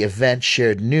witnessing the event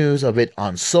shared news of it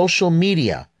on social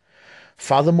media.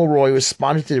 Father Morroy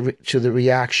responded to the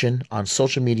reaction on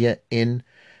social media in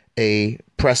a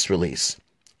press release.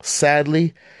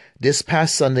 Sadly, this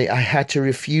past Sunday, I had to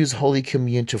refuse Holy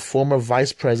Communion to former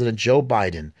Vice President Joe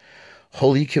Biden.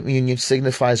 Holy Communion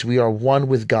signifies we are one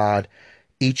with God,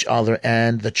 each other,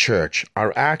 and the Church.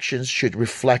 Our actions should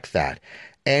reflect that.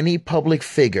 Any public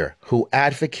figure who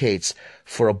advocates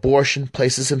for abortion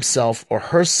places himself or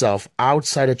herself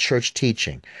outside of church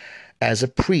teaching. As a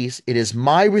priest, it is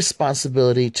my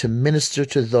responsibility to minister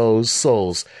to those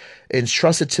souls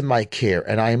entrusted to my care,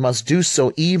 and I must do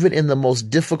so even in the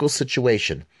most difficult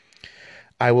situation.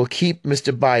 I will keep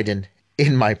Mr. Biden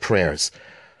in my prayers.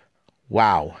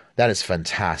 Wow, that is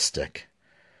fantastic.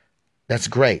 That's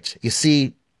great. You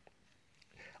see,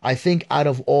 I think out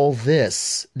of all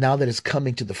this, now that it's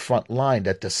coming to the front line,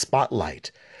 that the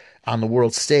spotlight on the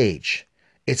world stage,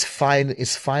 it's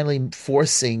finally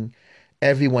forcing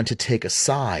everyone to take a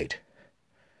side.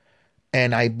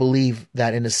 And I believe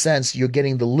that in a sense, you're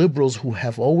getting the liberals who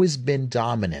have always been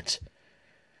dominant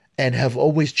and have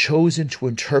always chosen to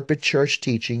interpret church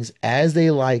teachings as they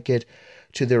like it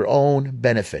to their own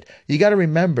benefit. You got to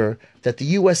remember that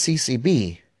the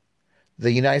USCCB,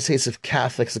 the United States of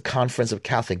Catholics, the Conference of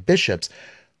Catholic Bishops,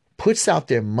 puts out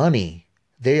their money.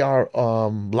 They are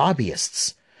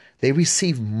lobbyists. They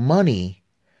receive money.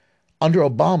 Under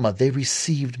Obama, they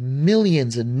received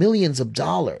millions and millions of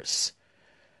dollars.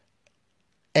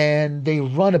 And they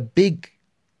run a big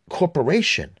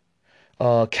corporation,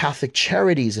 Catholic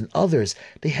Charities and others.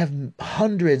 They have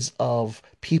hundreds of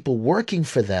people working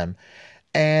for them.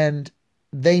 And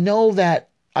they know that,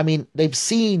 they've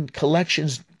seen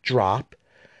collections drop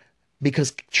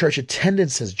because church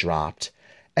attendance has dropped.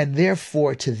 And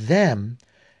therefore, to them,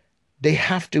 they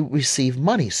have to receive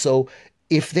money. So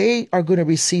if they are going to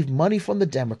receive money from the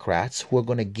Democrats, who are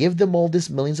going to give them all this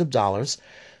millions of dollars,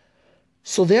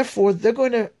 so therefore they're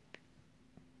going to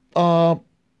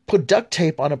put duct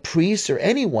tape on a priest or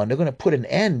anyone. They're going to put an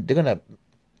end. They're going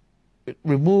to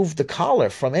remove the collar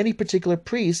from any particular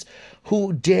priest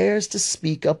who dares to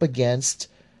speak up against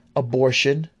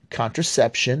abortion,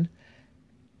 contraception,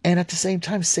 and at the same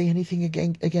time say anything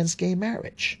against gay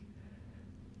marriage.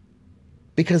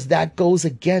 Because that goes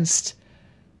against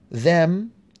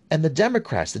them and the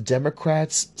Democrats. The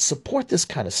Democrats support this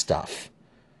kind of stuff.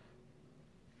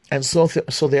 And so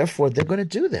therefore they're going to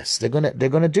do this. They're going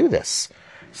to do this.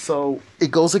 So it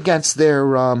goes against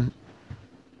their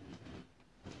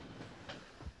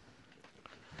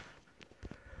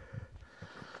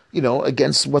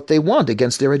against what they want,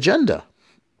 against their agenda.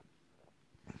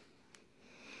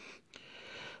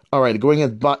 All right, going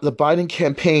at the Biden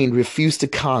campaign refused to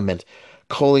comment,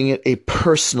 calling it a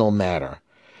personal matter.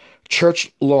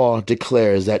 Church law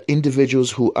declares that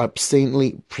individuals who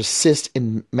obstinately persist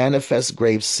in manifest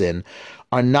grave sin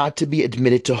are not to be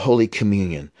admitted to Holy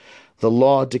Communion. The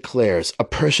law declares a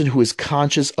person who is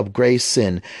conscious of grave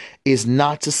sin is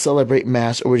not to celebrate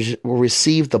Mass or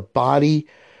receive the body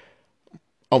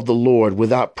of the Lord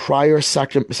without prior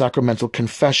sacramental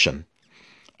confession,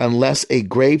 unless a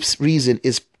grave reason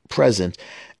is present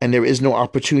and there is no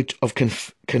opportunity of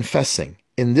confessing.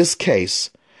 In this case,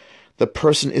 the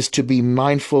person is to be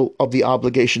mindful of the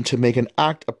obligation to make an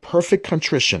act of perfect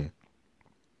contrition,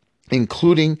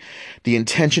 including the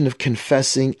intention of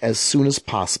confessing as soon as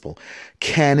possible.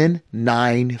 Canon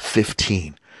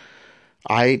 9:15.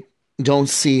 I don't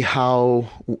see how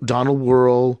Donald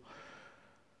Wuerl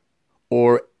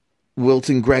or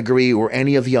Wilton Gregory or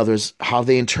any of the others, how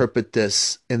they interpret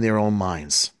this in their own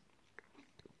minds.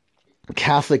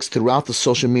 Catholics throughout the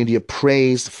social media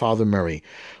praised Father Murray,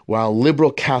 while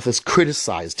liberal Catholics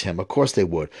criticized him. Of course they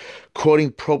would,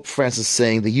 quoting Pope Francis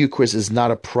saying, "The Eucharist is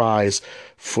not a prize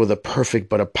for the perfect,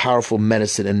 but a powerful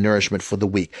medicine and nourishment for the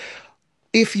weak."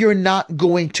 If you're not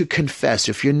going to confess,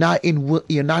 if you're not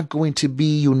going to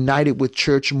be united with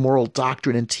church moral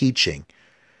doctrine and teaching,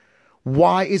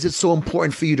 why is it so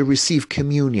important for you to receive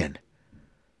communion?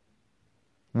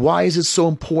 Why is it so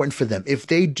important for them? If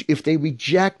they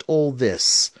reject all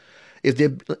this, if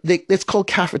it's called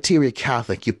cafeteria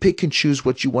Catholic. You pick and choose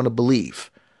what you want to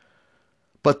believe.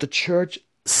 But the church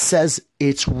says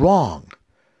it's wrong.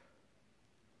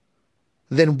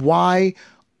 Then why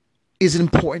is it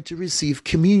important to receive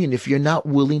communion if you're not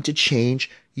willing to change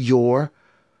your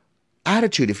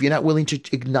attitude, if you're not willing to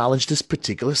acknowledge this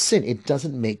particular sin? It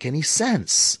doesn't make any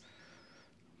sense.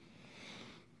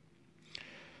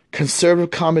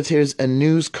 Conservative commentators and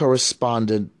news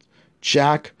correspondent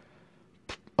Jack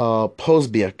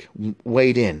Posbiak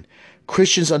weighed in.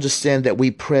 Christians understand that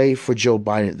we pray for Joe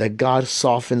Biden, that God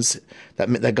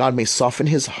may soften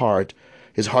his heart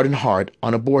and heart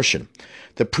on abortion.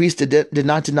 The priest did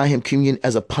not deny him communion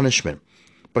as a punishment,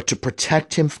 but to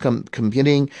protect him from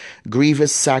committing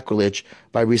grievous sacrilege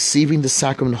by receiving the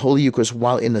sacrament of Holy Eucharist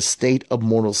while in a state of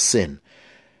mortal sin.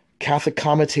 Catholic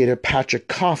commentator Patrick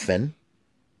Coffin,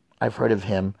 I've heard of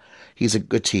him. He's a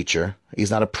good teacher. He's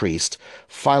not a priest.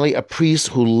 Finally, a priest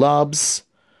who loves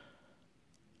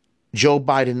Joe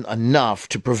Biden enough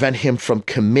to prevent him from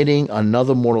committing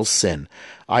another mortal sin.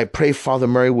 I pray Father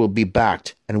Murray will be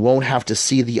backed and won't have to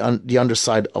see the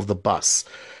underside of the bus.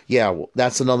 Yeah, well,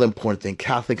 that's another important thing.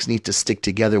 Catholics need to stick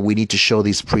together. We need to show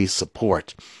these priests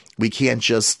support. We can't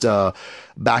just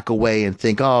back away and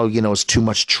think, oh, it's too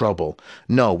much trouble.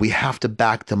 No, we have to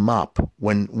back them up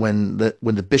when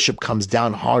the bishop comes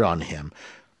down hard on him.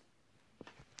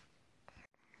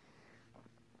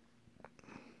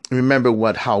 Remember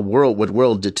what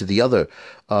World did to the other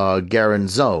Garen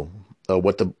Zoe.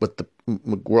 What the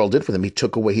World did with him.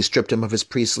 He stripped him of his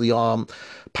priestly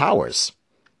powers.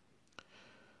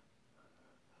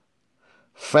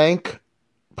 Frank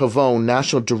Pavone,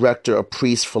 National Director of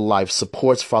Priests for Life,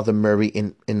 supports Father Murray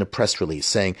in the press release,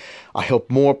 saying, I hope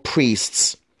more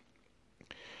priests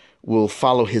will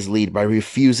follow his lead by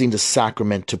refusing the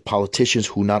sacrament to politicians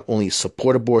who not only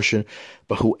support abortion,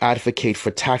 but who advocate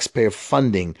for taxpayer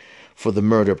funding for the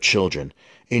murder of children.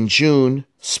 In June,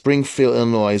 Springfield,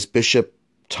 Illinois, Bishop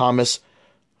Thomas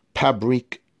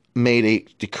Pabrik made a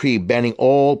decree banning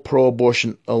all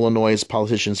pro-abortion Illinois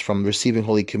politicians from receiving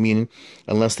Holy Communion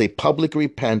unless they publicly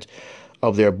repent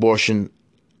of their abortion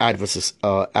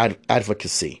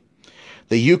advocacy.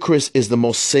 The Eucharist is the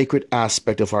most sacred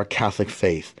aspect of our Catholic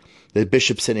faith, the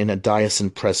bishop said in a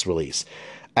diocesan press release.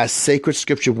 As sacred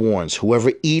scripture warns,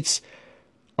 whoever eats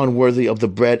unworthy of the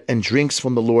bread and drinks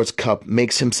from the Lord's cup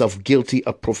makes himself guilty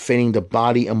of profaning the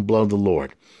body and blood of the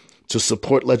Lord. To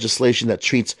support legislation that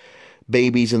treats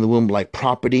babies in the womb like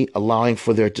property, allowing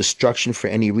for their destruction for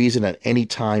any reason at any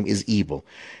time, is evil.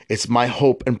 It's my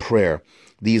hope and prayer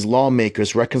these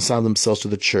lawmakers reconcile themselves to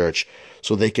the church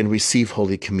so they can receive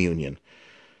Holy Communion.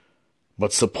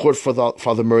 But support for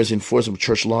Father Murray's enforcement of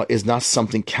church law is not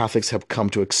something Catholics have come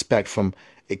to expect from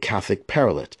a Catholic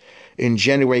prelate. In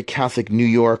January, Catholic New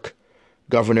York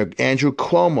Governor Andrew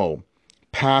Cuomo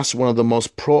passed one of the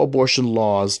most pro-abortion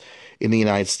laws in the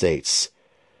United States.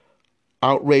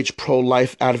 Outraged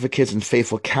pro-life advocates and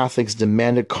faithful Catholics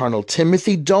demanded Cardinal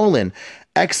Timothy Dolan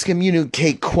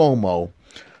excommunicate Cuomo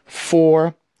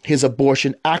for his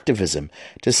abortion activism,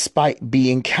 despite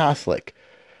being Catholic.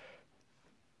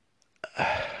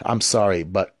 I'm sorry,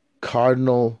 but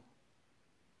Cardinal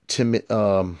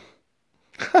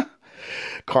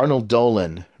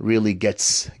Dolan really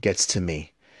gets to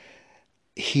me.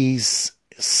 He's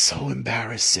so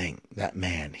embarrassing, that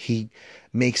man. He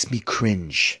makes me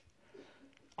cringe.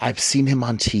 I've seen him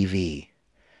on TV.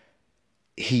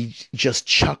 He just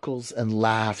chuckles and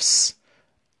laughs.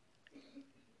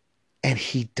 And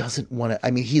he doesn't want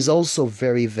to... he's also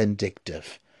very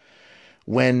vindictive.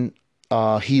 When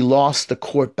he lost the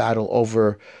court battle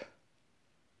over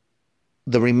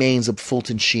the remains of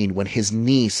Fulton Sheen, when his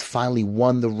niece finally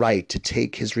won the right to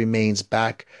take his remains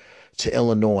back to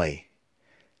Illinois,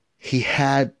 he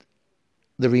had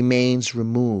the remains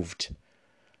removed,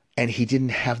 and he didn't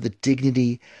have the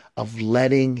dignity of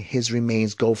letting his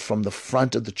remains go from the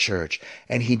front of the church,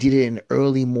 and he did it in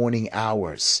early morning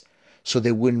hours so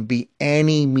there wouldn't be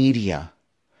any media.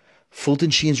 Fulton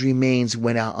Sheen's remains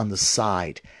went out on the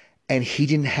side, and he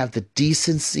didn't have the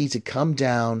decency to come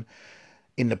down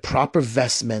in the proper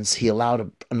vestments. He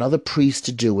allowed another priest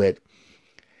to do it.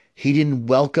 He didn't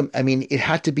welcome... it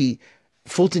had to be...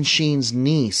 Fulton Sheen's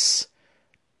niece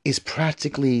is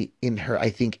practically in her, I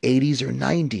think, 80s or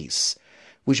 90s,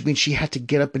 which means she had to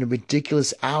get up in a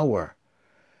ridiculous hour.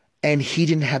 And he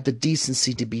didn't have the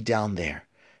decency to be down there.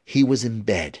 He was in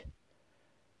bed.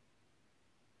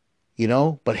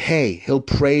 But hey, he'll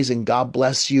praise and God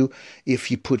bless you if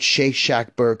you put Shake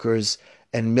Shack burgers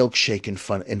and milkshake in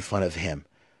front of him.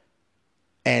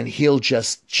 and he'll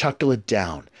just chuckle it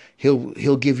down.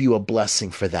 He'll give you a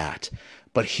blessing for that,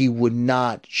 but he would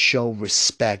not show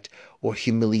respect or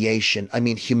humiliation. I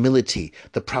mean, humility,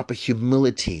 the proper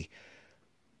humility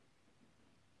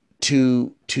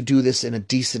to do this in a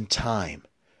decent time.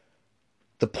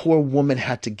 The poor woman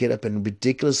had to get up in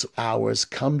ridiculous hours,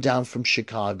 come down from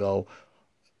Chicago,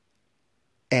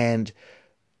 and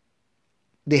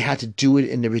they had to do it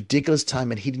in a ridiculous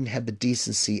time, and he didn't have the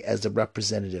decency as the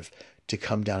representative to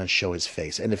come down and show his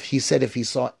face. And if he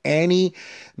saw any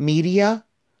media,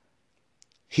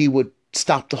 he would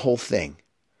stop the whole thing.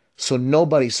 So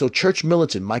Church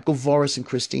Militant, Michael Voris and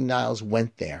Christine Niles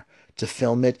went there to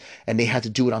film it, and they had to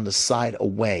do it on the side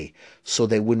away so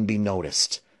they wouldn't be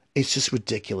noticed. It's just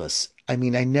ridiculous. I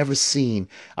mean, I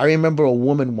remember a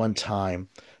woman one time,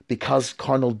 because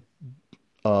Cardinal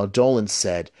Dolan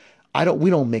said, we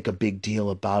don't make a big deal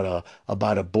about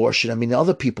abortion. I mean,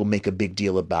 other people make a big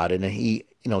deal about it. And he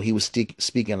was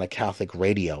speaking on a Catholic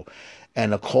radio,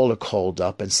 and a caller called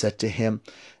up and said to him,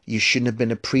 "You shouldn't have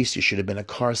been a priest. You should have been a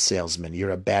car salesman.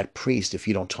 You're a bad priest if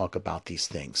you don't talk about these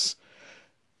things."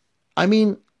 I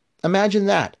mean, imagine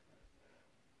that.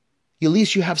 At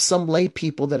least you have some lay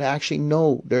people that actually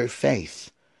know their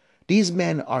faith. These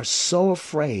men are so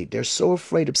afraid. They're so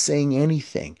afraid of saying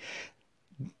anything.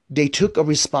 They took a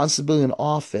responsibility in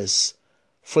office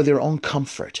for their own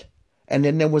comfort. And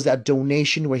then there was that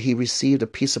donation where he received a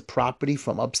piece of property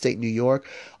from upstate New York,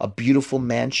 a beautiful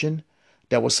mansion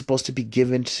that was supposed to be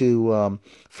given to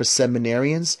for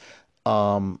seminarians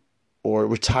or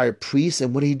retired priests.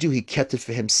 And what did he do? He kept it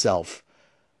for himself.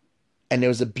 And there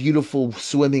was a beautiful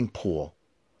swimming pool.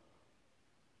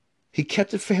 He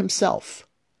kept it for himself.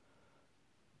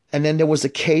 And then there was a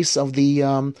case of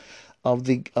the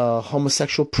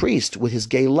homosexual priest with his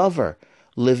gay lover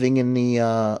living in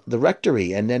the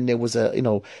rectory. And then there was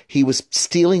he was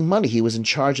stealing money. He was in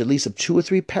charge at least of 2 or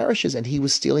 3 parishes, and he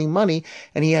was stealing money.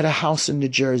 And he had a house in New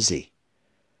Jersey,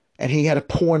 and he had a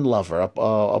porn lover,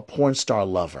 a porn star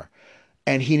lover,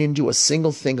 and he didn't do a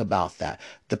single thing about that.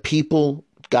 The people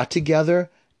got together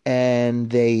and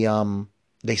they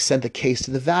sent the case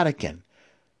to the Vatican,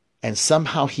 and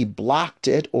somehow he blocked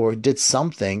it or did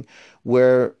something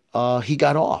where he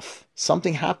got off.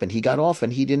 Something happened. He got off,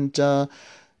 and he didn't,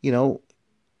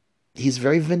 he's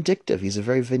very vindictive. He's a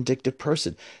very vindictive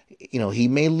person. He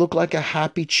may look like a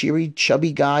happy, cheery,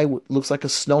 chubby guy, looks like a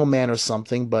snowman or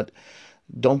something, but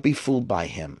don't be fooled by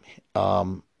him.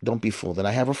 Don't be fooled. And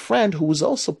I have a friend who was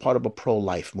also part of a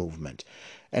pro-life movement,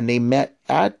 and they met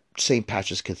at St.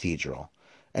 Patrick's Cathedral,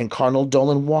 and Cardinal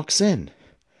Dolan walks in,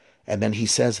 and then he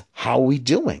says, "How are we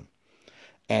doing?"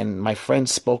 And my friend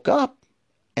spoke up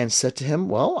and said to him,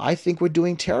 "Well, I think we're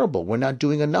doing terrible. We're not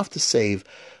doing enough to save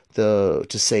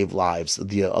lives of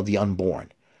the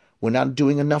unborn. We're not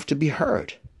doing enough to be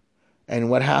heard." And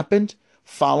what happened?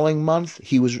 Following month,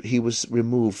 he was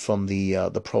removed from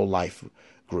the pro-life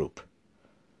group.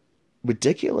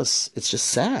 Ridiculous. It's just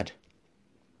sad.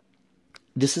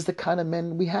 This is the kind of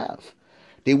men we have.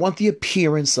 They want the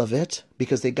appearance of it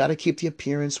because they got to keep the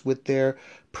appearance with their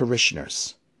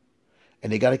parishioners.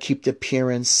 And they got to keep the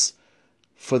appearance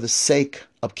for the sake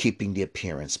of keeping the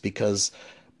appearance,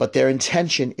 but their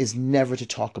intention is never to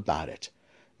talk about it,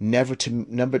 never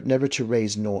to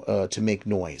raise to make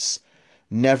noise,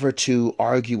 never to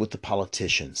argue with the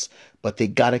politicians. But they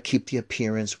got to keep the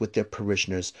appearance with their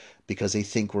parishioners because they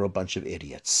think we're a bunch of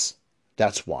idiots.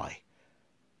 That's why.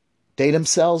 They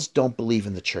themselves don't believe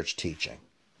in the church teaching.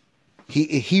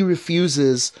 He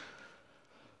refuses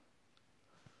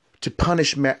to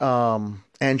punish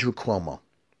Andrew Cuomo.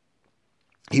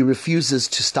 He refuses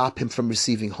to stop him from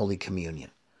receiving Holy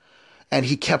Communion. And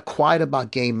he kept quiet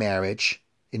about gay marriage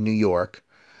in New York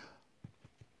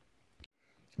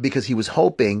because he was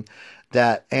hoping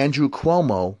that Andrew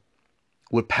Cuomo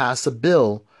would pass a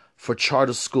bill for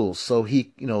charter schools so he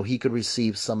could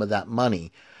receive some of that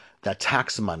money, that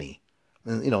tax money.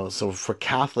 And, so for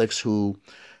Catholics who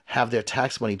have their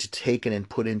tax money to take in and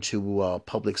put into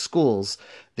public schools,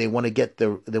 they want to get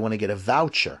a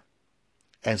voucher,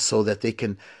 and so that they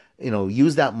can,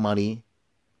 use that money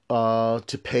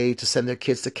to send their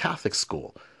kids to Catholic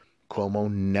school.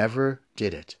 Cuomo never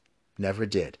did it, never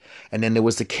did. And then there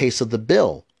was the case of the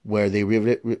bill where they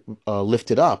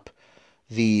lifted up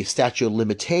the statute of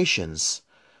limitations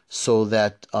so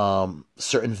that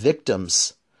certain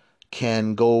victims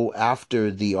can go after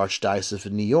the Archdiocese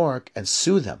of New York and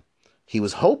sue them. He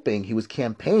was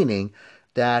campaigning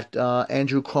that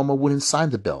Andrew Cuomo wouldn't sign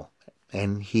the bill.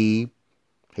 And he,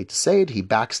 hate to say it, he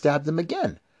backstabbed them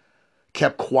again.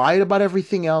 Kept quiet about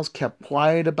everything else, kept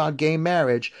quiet about gay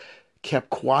marriage, kept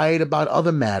quiet about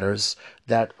other matters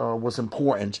that was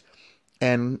important,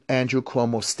 and Andrew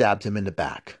Cuomo stabbed him in the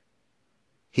back.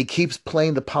 He keeps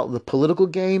playing the political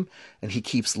game, and he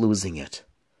keeps losing it.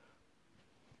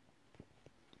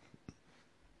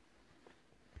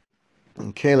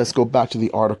 Okay, let's go back to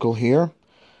the article here.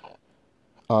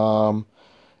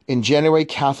 In January,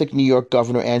 Catholic New York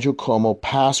Governor Andrew Cuomo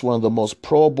passed one of the most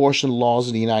pro-abortion laws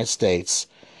in the United States.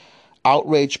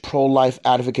 Outraged pro-life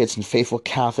advocates and faithful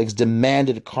Catholics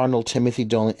demanded Cardinal Timothy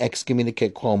Dolan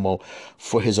excommunicate Cuomo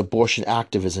for his abortion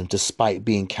activism despite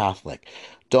being Catholic.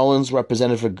 Dolan's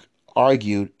representative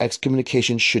argued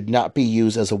excommunication should not be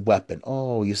used as a weapon.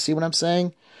 Oh, you see what I'm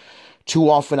saying? Too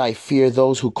often I fear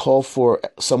those who call for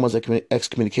someone's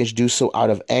excommunication do so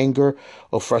out of anger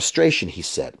or frustration, he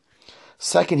said.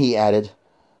 Second, he added,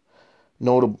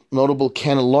 notable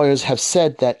canon lawyers have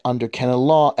said that under canon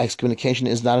law, excommunication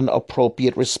is not an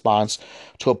appropriate response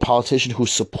to a politician who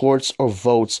supports or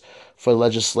votes for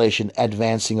legislation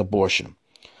advancing abortion.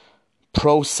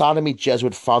 Pro-sodomy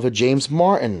Jesuit Father James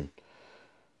Martin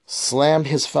slammed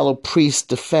his fellow priest's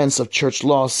defense of church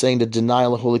law, saying the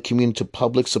denial of Holy Communion to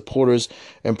public supporters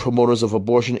and promoters of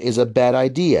abortion is a bad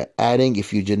idea, adding,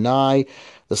 if you deny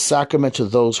the sacrament to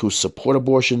those who support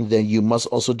abortion, then you must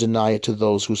also deny it to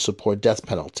those who support death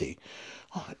penalty.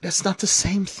 Oh, that's not the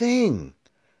same thing.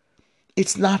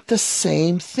 It's not the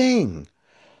same thing.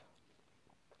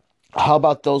 How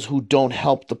about those who don't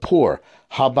help the poor?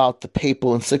 How about the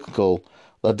papal encyclical,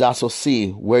 Laudato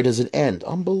Si, where does it end?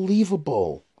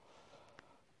 Unbelievable.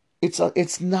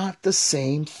 It's not the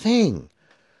same thing.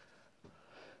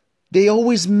 They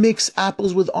always mix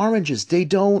apples with oranges. They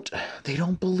don't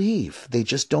believe. They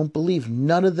just don't believe.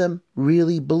 None of them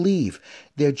really believe.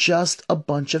 They're just a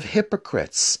bunch of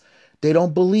hypocrites. They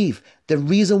don't believe. The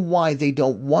reason why they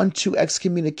don't want to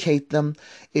excommunicate them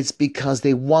is because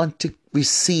they want to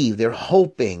receive. They're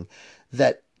hoping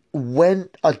that when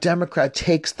a Democrat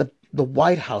takes the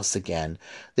White House again,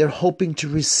 they're hoping to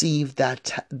receive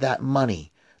that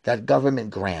money, that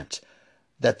government grant,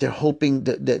 that they're hoping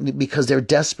that because they're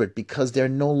desperate, because they're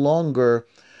no longer.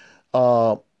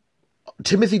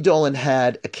 Timothy Dolan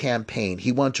had a campaign.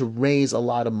 He wanted to raise a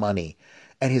lot of money,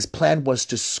 and his plan was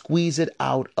to squeeze it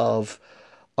out of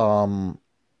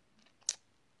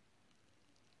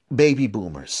baby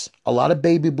boomers. A lot of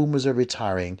baby boomers are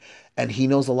retiring, and he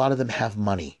knows a lot of them have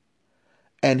money.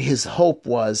 And his hope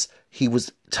was, he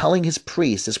was telling his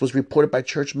priests, this was reported by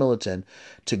Church Militant,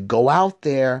 to go out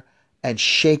there and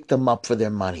shake them up for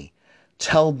their money.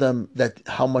 Tell them that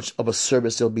how much of a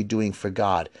service they'll be doing for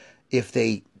God if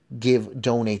they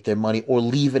donate their money or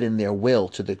leave it in their will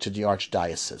to the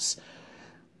archdiocese.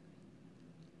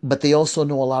 But they also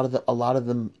know a lot of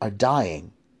them are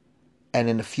dying, and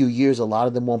in a few years a lot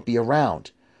of them won't be around,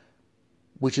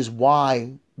 which is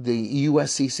why the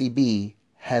USCCB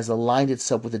has aligned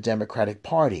itself with the Democratic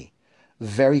Party,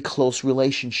 very close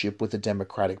relationship with the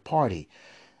Democratic Party,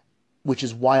 which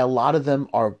is why a lot of them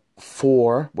are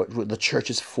for, what the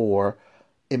church is for,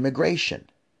 immigration,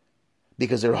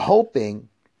 because they're hoping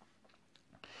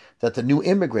that the new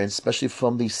immigrants, especially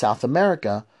from the South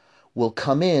America, will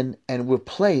come in and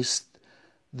replace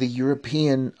the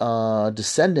European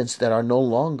descendants that are no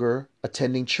longer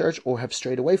attending church or have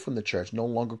strayed away from the church, no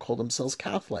longer call themselves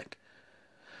Catholic.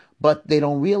 But they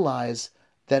don't realize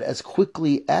that as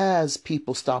quickly as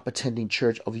people stop attending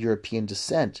church of European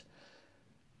descent,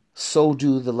 so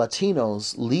do the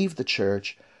Latinos leave the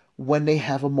church when they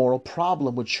have a moral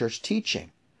problem with church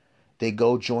teaching. They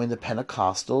go join the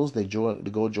Pentecostals, they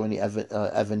go join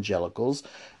the evangelicals,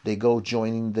 they go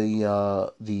join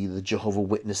the Jehovah's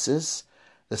Witnesses,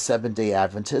 the Seventh-day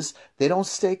Adventists. They don't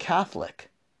stay Catholic,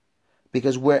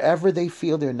 because wherever they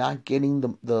feel they're not getting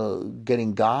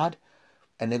getting God,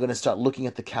 and they're going to start looking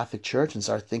at the Catholic Church and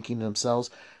start thinking to themselves,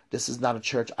 this is not a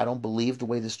church, I don't believe the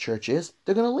way this church is,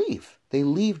 they're going to leave. They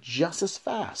leave just as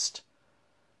fast.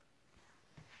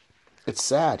 It's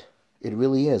sad. It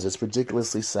really is. It's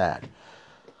ridiculously sad.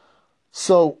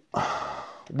 So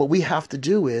what we have to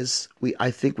do is,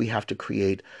 I think we have to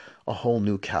create a whole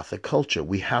new Catholic culture.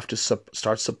 We have to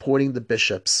start supporting the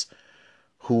bishops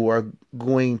who are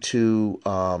going to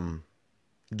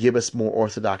give us more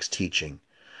orthodox teaching.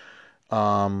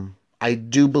 I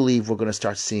do believe we're going to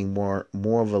start seeing more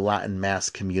of the Latin Mass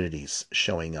communities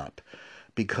showing up,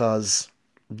 because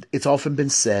it's often been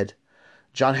said,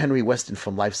 John Henry Weston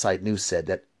from LifeSite News said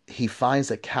that he finds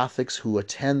that Catholics who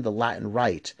attend the Latin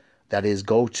Rite, that is,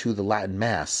 go to the Latin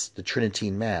Mass, the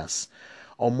Tridentine Mass,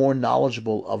 are more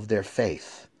knowledgeable of their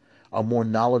faith, are more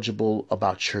knowledgeable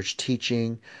about church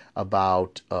teaching,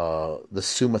 about the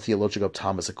Summa Theologica of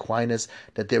Thomas Aquinas,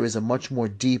 that there is a much more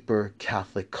deeper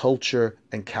Catholic culture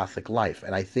and Catholic life.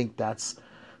 And I think that's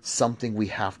something we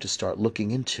have to start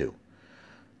looking into.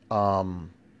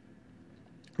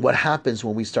 What happens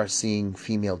when we start seeing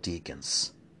female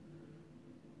deacons?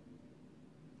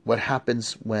 What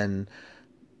happens when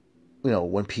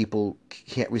when people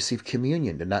can't receive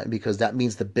communion? They're not, because that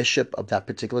means the bishop of that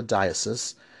particular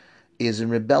diocese is in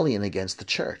rebellion against the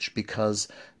church, because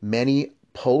many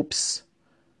popes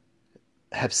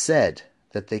have said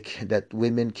that that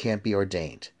women can't be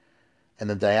ordained, and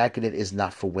the diaconate is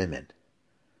not for women.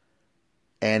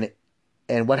 And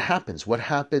what happens? What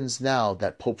happens now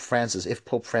that Pope Francis, if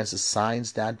Pope Francis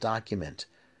signs that document,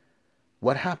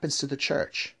 what happens to the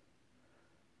church?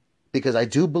 Because I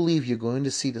do believe you're going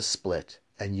to see the split,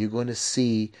 and you're going to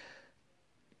see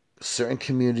certain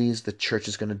communities, the church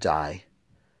is going to die,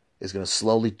 is going to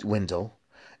slowly dwindle,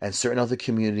 and certain other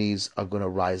communities are going to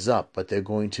rise up, but they're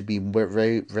going to be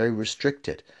very, very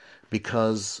restricted,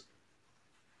 because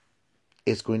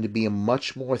it's going to be a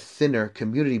much more thinner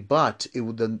community, but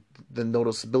the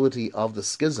noticeability of the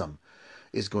schism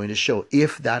is going to show,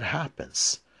 if that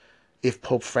happens, if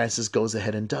Pope Francis goes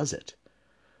ahead and does it.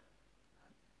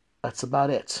 That's about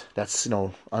it. That's,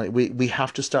 we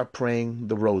have to start praying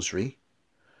the rosary.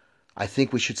 I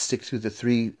think we should stick to the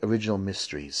three original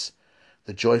mysteries: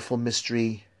 the joyful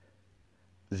mystery,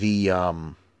 the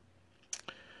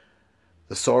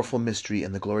sorrowful mystery,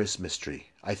 and the glorious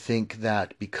mystery. I think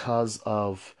that because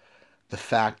of the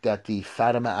fact that the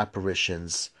Fatima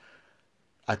apparitions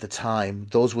at the time,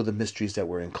 those were the mysteries that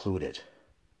were included.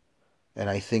 And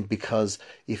I think because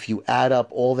if you add up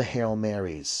all the Hail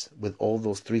Marys with all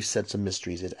those three sets of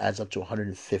mysteries, it adds up to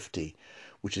 150,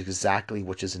 which is exactly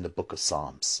what is in the book of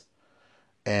Psalms.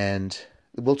 And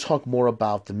we'll talk more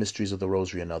about the mysteries of the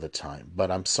Rosary another time.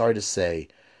 But I'm sorry to say,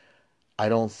 I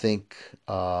don't think,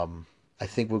 I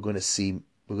think we're going to see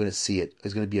it.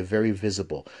 It's going to be a very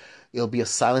visible. It'll be a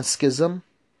silent schism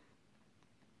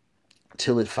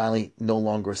till it finally no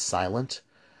longer is silent,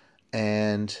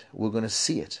 and we're going to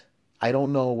see it. I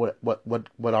don't know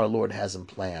what our Lord has in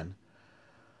plan,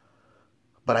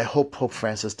 but I hope Pope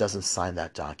Francis doesn't sign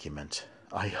that document.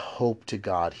 I hope to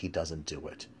God he doesn't do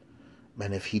it.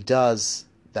 And if he does,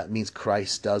 that means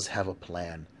Christ does have a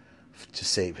plan to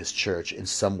save his church in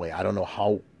some way. I don't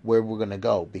know where we're going to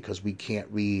go, because we can't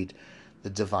read the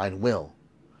divine will.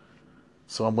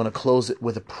 So I'm going to close it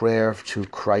with a prayer to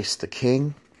Christ the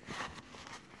King.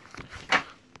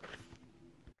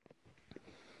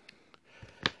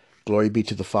 Glory be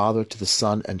to the Father, to the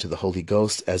Son, and to the Holy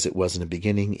Ghost, as it was in the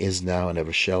beginning, is now, and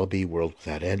ever shall be, world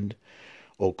without end.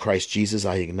 O Christ Jesus,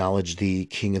 I acknowledge thee,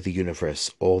 King of the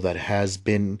universe. All that has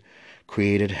been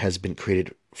created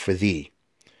for thee.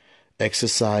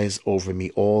 Exercise over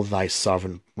me all thy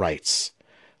sovereign rights.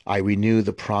 I renew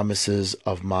the promises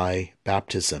of my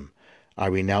baptism. I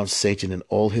renounce Satan and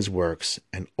all his works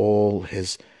and all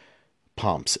his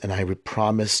pomps, and I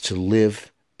promise to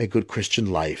live a good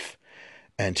Christian life,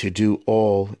 and to do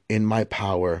all in my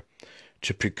power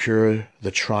to procure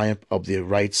the triumph of the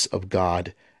rights of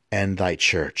God and thy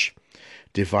church.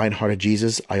 Divine Heart of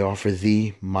Jesus, I offer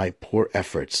thee my poor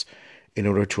efforts in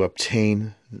order to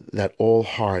obtain that all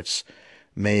hearts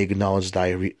may acknowledge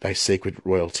thy sacred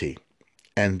royalty,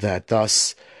 and that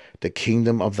thus the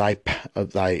kingdom of thy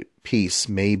peace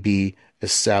may be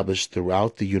established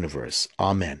throughout the universe.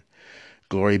 Amen.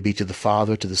 Glory be to the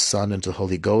Father, to the Son, and to the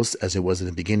Holy Ghost, as it was in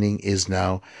the beginning, is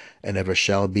now, and ever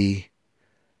shall be,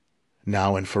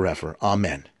 now and forever.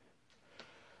 Amen.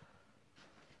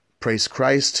 Praise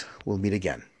Christ. We'll meet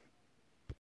again.